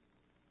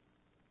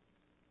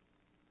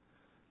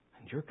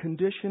 And your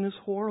condition is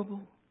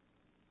horrible.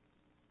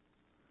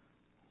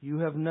 You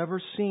have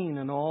never seen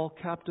an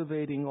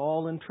all-captivating,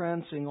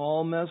 all-entrancing,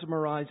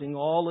 all-mesmerizing,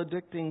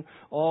 all-addicting,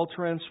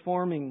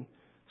 all-transforming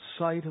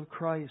sight of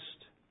Christ.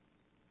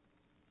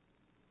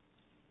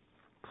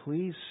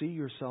 Please see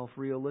yourself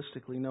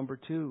realistically. Number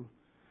 2,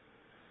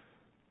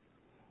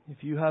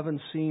 if you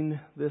haven't seen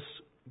this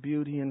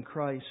beauty in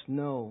Christ,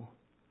 know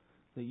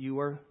that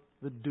you are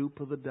the dupe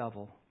of the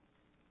devil.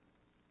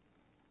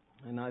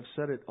 And I've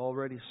said it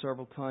already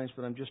several times,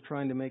 but I'm just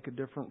trying to make a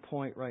different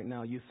point right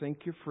now. You think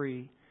you're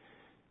free.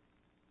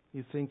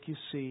 You think you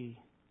see.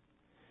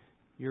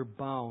 You're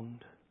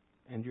bound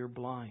and you're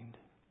blind.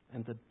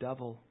 And the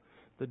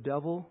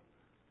devil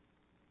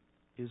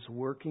is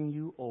working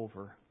you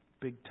over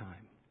big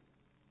time.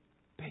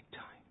 Big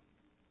time.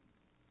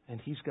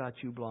 And he's got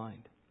you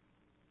blind.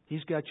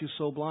 He's got you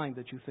so blind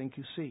that you think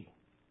you see.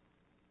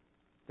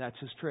 That's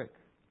his trick.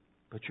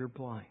 But you're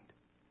blind.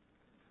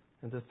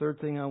 And the third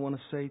thing I want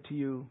to say to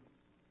you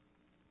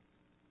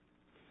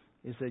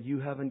is that you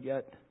haven't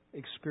yet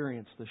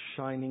experienced the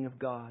shining of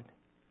God.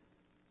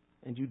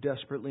 And you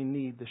desperately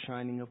need the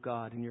shining of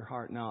God in your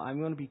heart. Now, I'm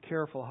going to be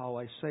careful how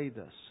I say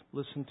this.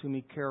 Listen to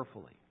me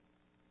carefully.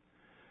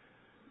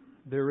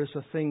 There is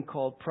a thing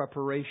called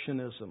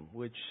preparationism,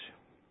 which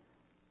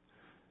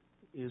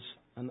is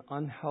an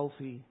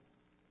unhealthy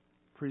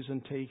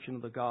presentation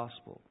of the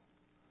gospel,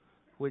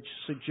 which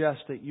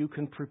suggests that you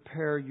can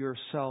prepare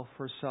yourself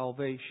for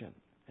salvation.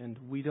 And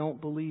we don't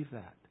believe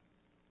that.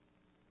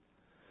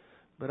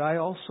 But I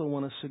also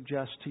want to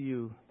suggest to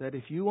you that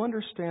if you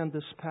understand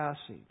this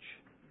passage,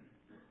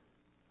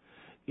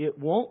 it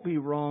won't be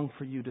wrong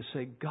for you to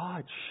say,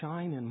 God,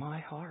 shine in my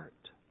heart.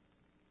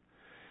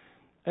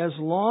 As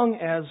long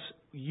as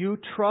you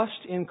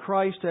trust in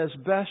Christ as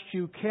best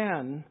you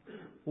can,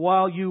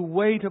 while you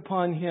wait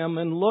upon Him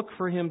and look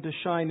for Him to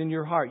shine in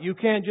your heart. You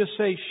can't just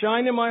say,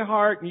 shine in my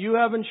heart, and you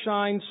haven't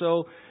shined,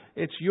 so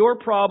it's your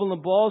problem, the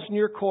ball's in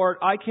your court,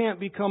 I can't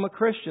become a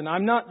Christian.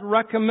 I'm not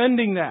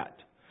recommending that.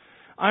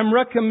 I'm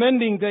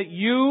recommending that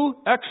you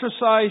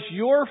exercise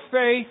your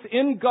faith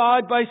in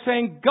God by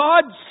saying,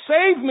 God,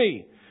 save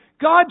me.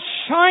 God,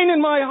 shine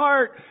in my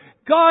heart.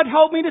 God,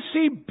 help me to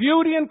see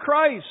beauty in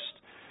Christ.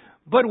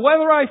 But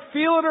whether I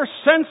feel it or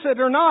sense it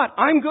or not,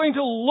 I'm going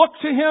to look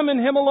to Him and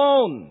Him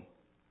alone.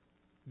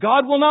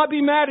 God will not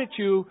be mad at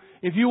you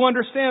if you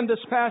understand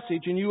this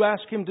passage and you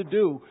ask Him to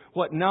do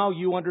what now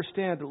you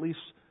understand, at least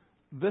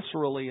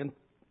viscerally and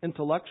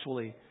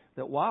intellectually,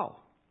 that wow.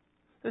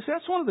 That's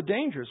one of the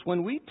dangers.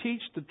 When we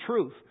teach the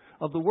truth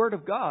of the Word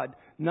of God,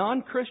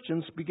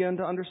 non-Christians begin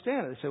to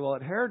understand it. They say, well,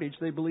 at Heritage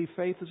they believe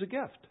faith is a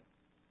gift.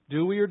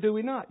 Do we or do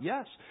we not?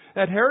 Yes.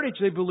 At Heritage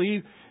they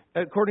believe,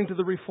 according to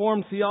the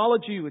Reformed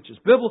theology, which is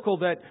biblical,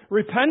 that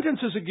repentance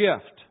is a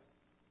gift.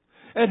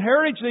 At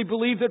Heritage they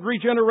believe that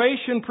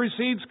regeneration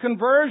precedes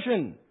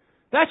conversion.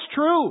 That's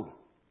true.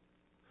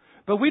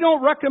 But we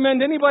don't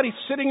recommend anybody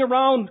sitting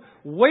around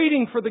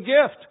waiting for the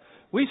gift.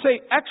 We say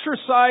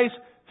exercise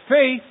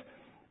faith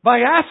by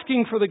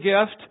asking for the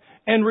gift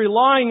and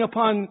relying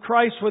upon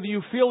Christ whether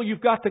you feel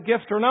you've got the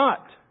gift or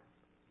not.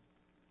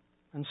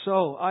 And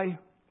so I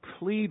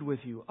plead with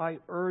you, I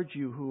urge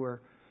you who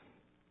are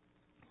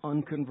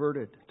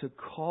unconverted to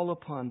call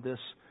upon this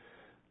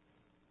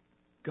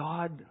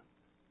God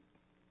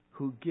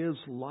who gives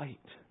light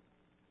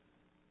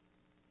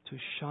to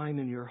shine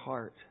in your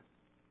heart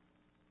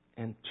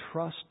and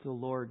trust the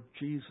Lord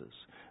Jesus.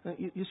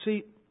 You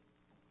see,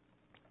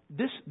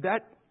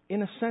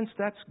 in a sense,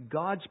 that's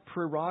God's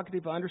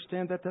prerogative. I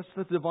understand that. That's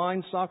the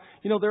divine sovereignty.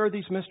 You know, there are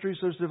these mysteries.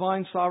 There's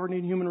divine sovereignty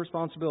and human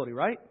responsibility,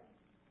 right?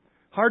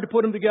 Hard to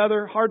put them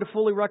together, hard to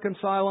fully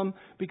reconcile them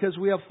because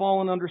we have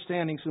fallen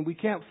understandings and we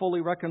can't fully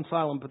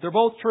reconcile them. But they're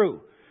both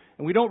true.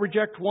 And we don't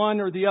reject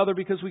one or the other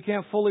because we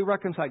can't fully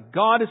reconcile.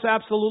 God is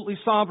absolutely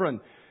sovereign.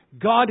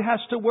 God has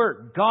to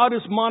work. God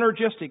is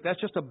monergistic.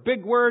 That's just a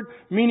big word,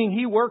 meaning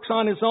He works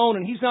on His own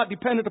and He's not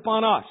dependent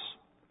upon us.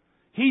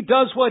 He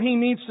does what He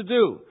needs to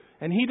do.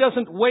 And He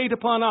doesn't wait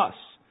upon us.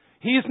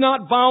 He is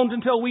not bound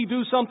until we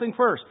do something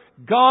first.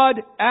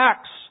 God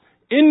acts.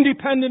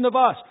 independent of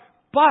us.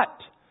 But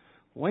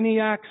when He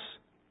acts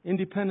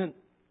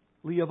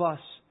independently of us,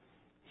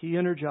 He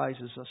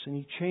energizes us and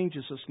He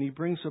changes us and He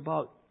brings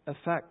about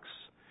effects.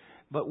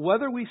 But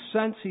whether we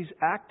sense He's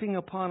acting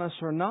upon us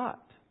or not,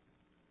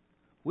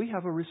 we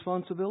have a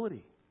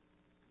responsibility.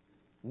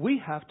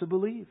 We have to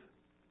believe.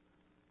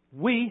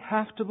 We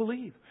have to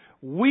believe.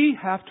 We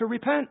have to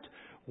repent.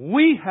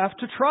 We have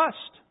to trust.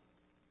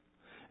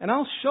 And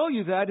I'll show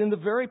you that in the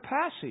very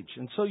passage.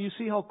 And so you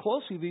see how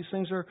closely these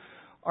things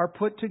are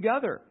put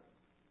together.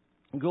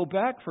 Go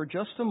back for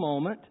just a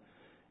moment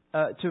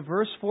to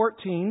verse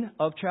 14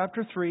 of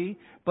chapter 3.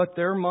 But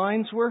their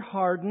minds were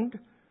hardened,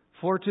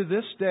 for to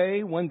this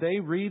day, when they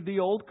read the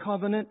Old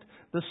Covenant,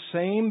 the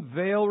same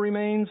veil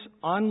remains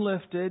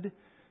unlifted,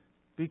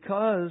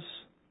 because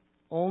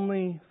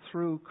only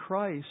through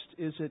Christ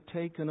is it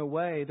taken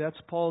away. That's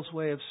Paul's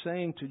way of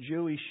saying to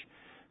Jewish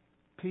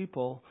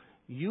people,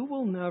 you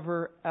will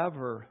never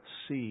ever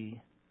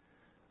see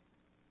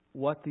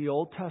what the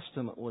Old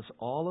Testament was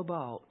all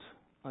about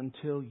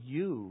until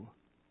you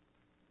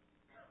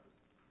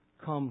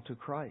come to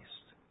Christ.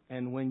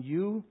 And when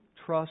you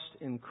trust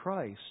in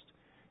Christ,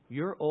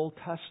 your Old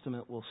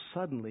Testament will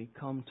suddenly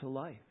come to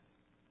life.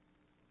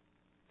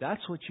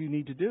 That's what you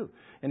need to do.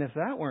 And if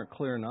that weren't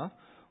clear enough,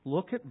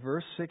 look at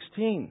verse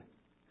 16.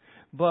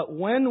 But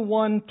when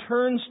one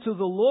turns to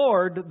the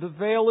Lord, the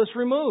veil is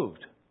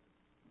removed.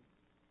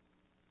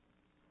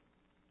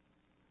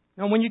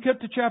 Now, when you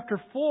get to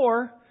chapter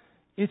 4,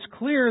 it's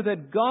clear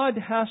that God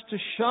has to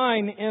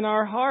shine in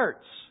our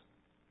hearts.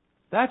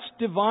 That's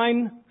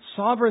divine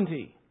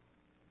sovereignty.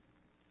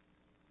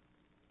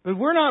 But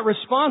we're not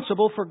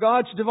responsible for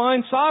God's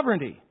divine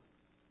sovereignty.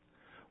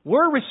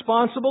 We're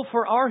responsible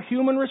for our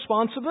human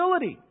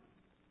responsibility.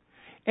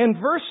 And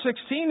verse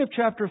 16 of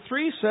chapter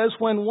 3 says,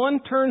 when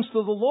one turns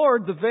to the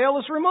Lord, the veil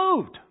is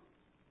removed.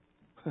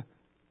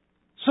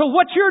 So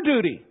what's your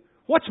duty?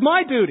 What's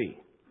my duty?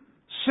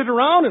 Sit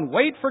around and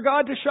wait for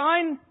God to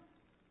shine?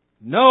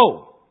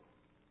 No.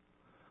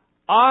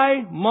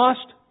 I must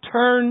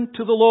turn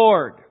to the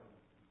Lord.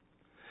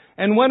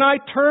 And when I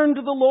turn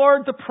to the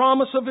Lord, the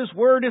promise of His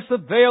Word is the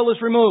veil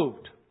is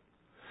removed.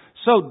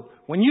 So,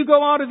 when you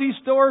go out of these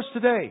doors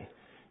today,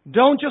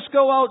 don't just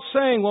go out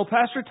saying, well,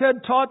 Pastor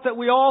Ted taught that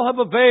we all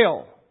have a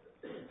veil.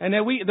 And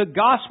that the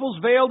gospel's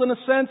veiled in a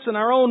sense, and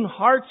our own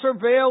hearts are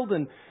veiled,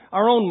 and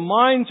our own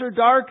minds are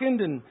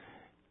darkened,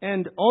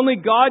 and only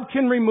God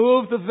can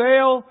remove the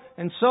veil.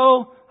 And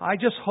so, I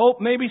just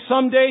hope maybe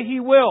someday He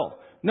will.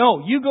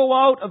 No, you go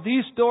out of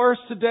these doors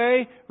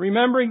today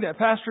remembering that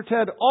Pastor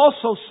Ted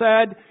also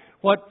said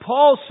what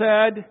Paul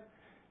said,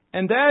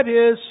 and that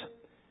is,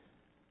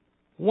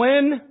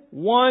 when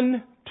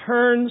one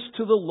turns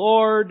to the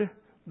Lord,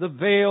 the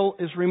veil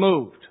is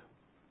removed.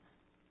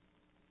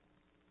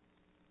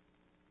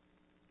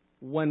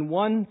 When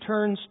one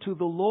turns to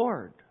the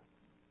Lord,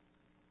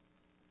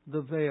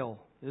 the veil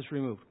is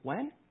removed.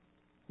 When?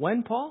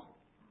 When, Paul?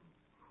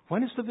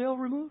 When is the veil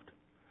removed?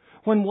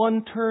 When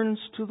one turns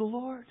to the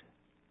Lord.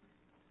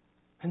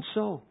 And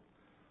so,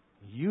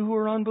 you who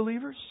are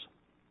unbelievers,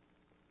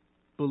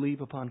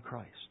 believe upon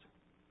Christ.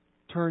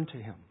 Turn to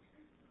Him.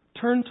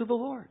 Turn to the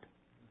Lord.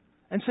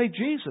 And say,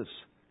 Jesus,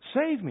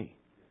 save me.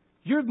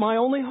 You're my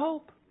only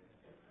hope.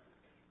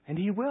 And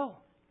He will.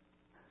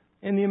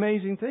 And the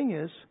amazing thing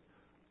is,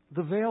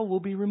 the veil will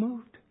be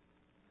removed.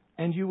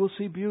 And you will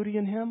see beauty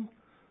in Him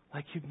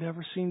like you've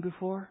never seen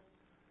before.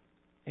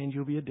 And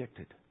you'll be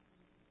addicted.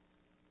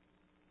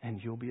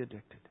 And you'll be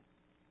addicted.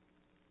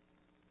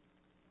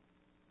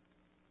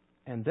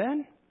 And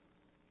then,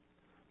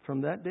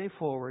 from that day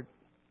forward,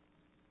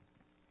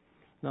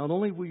 not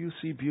only will you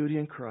see beauty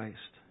in Christ,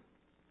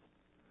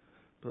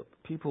 but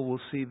people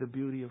will see the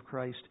beauty of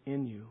Christ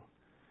in you.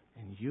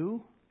 And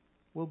you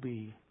will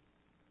be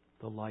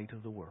the light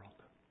of the world.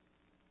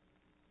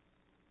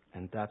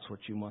 And that's what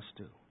you must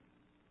do.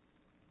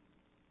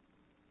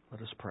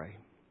 Let us pray.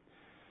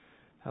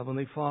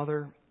 Heavenly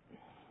Father,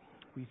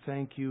 we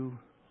thank You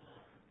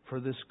for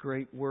this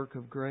great work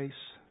of grace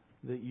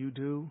that You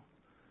do.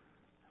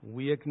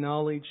 We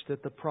acknowledge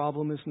that the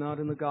problem is not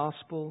in the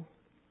gospel,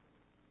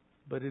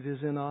 but it is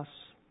in us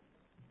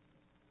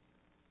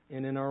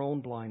and in our own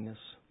blindness.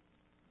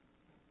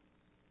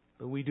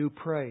 But we do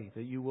pray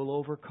that You will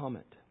overcome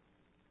it.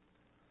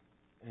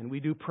 And we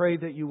do pray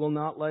that You will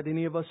not let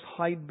any of us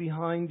hide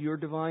behind Your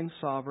divine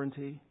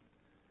sovereignty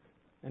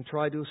and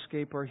try to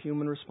escape our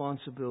human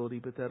responsibility,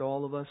 but that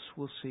all of us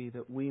will see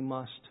that we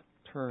must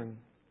turn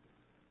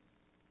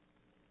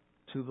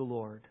to the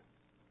Lord.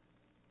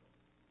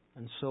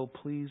 And so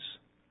please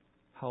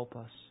help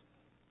us.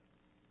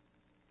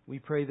 We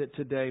pray that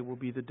today will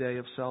be the day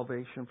of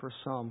salvation for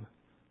some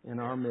in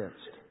our midst.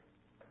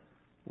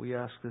 We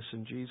ask this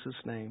in Jesus'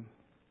 name.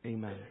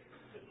 Amen.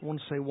 I want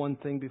to say one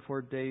thing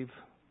before Dave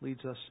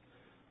leads us.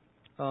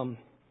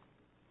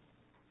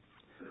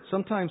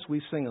 Sometimes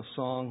we sing a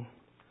song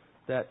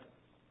that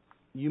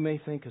you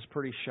may think is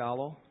pretty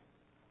shallow.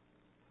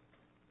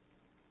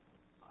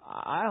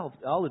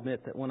 I'll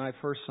admit that when I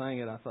first sang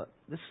it, I thought,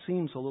 this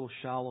seems a little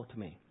shallow to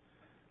me.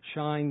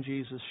 Shine,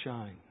 Jesus,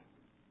 shine.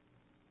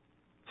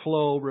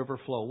 flow, river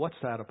flow. What's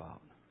that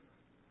about?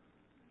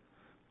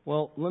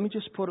 Well, let me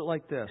just put it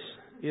like this.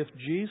 If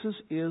Jesus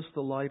is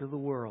the light of the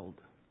world,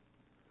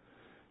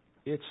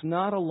 it's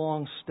not a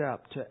long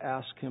step to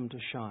ask Him to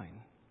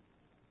shine.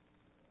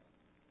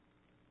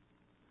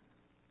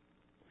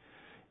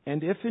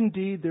 And if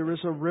indeed there is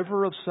a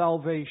river of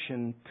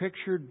salvation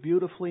pictured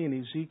beautifully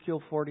in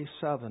Ezekiel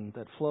 47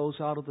 that flows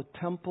out of the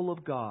temple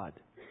of God,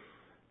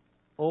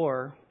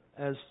 or,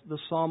 as the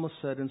psalmist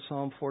said in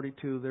Psalm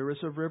 42, there is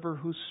a river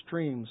whose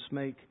streams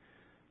make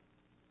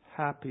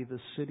happy the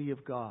city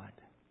of God.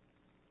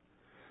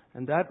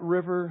 And that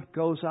river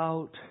goes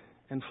out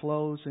and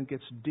flows and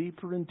gets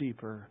deeper and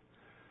deeper,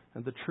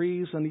 and the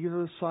trees on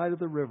either side of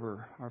the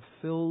river are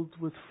filled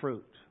with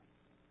fruit.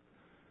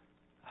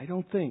 I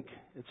don't think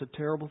it's a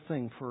terrible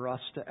thing for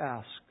us to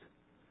ask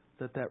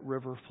that that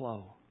river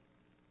flow.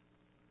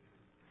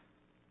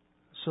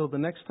 So the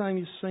next time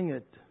you sing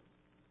it,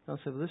 don't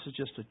say, well, this is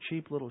just a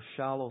cheap little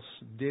shallow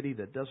ditty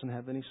that doesn't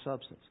have any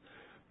substance.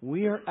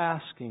 We are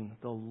asking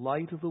the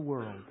light of the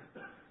world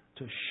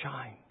to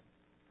shine.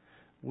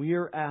 We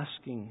are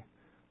asking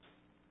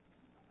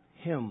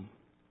Him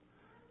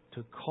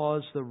to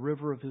cause the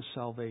river of His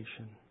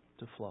salvation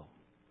to flow.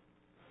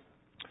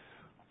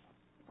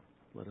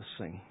 Let us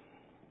sing.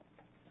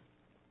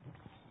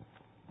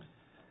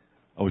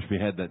 I wish we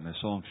had that in the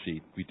song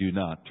sheet. We do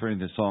not. Turn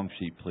the song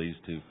sheet, please,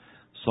 to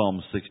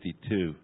Psalm 62.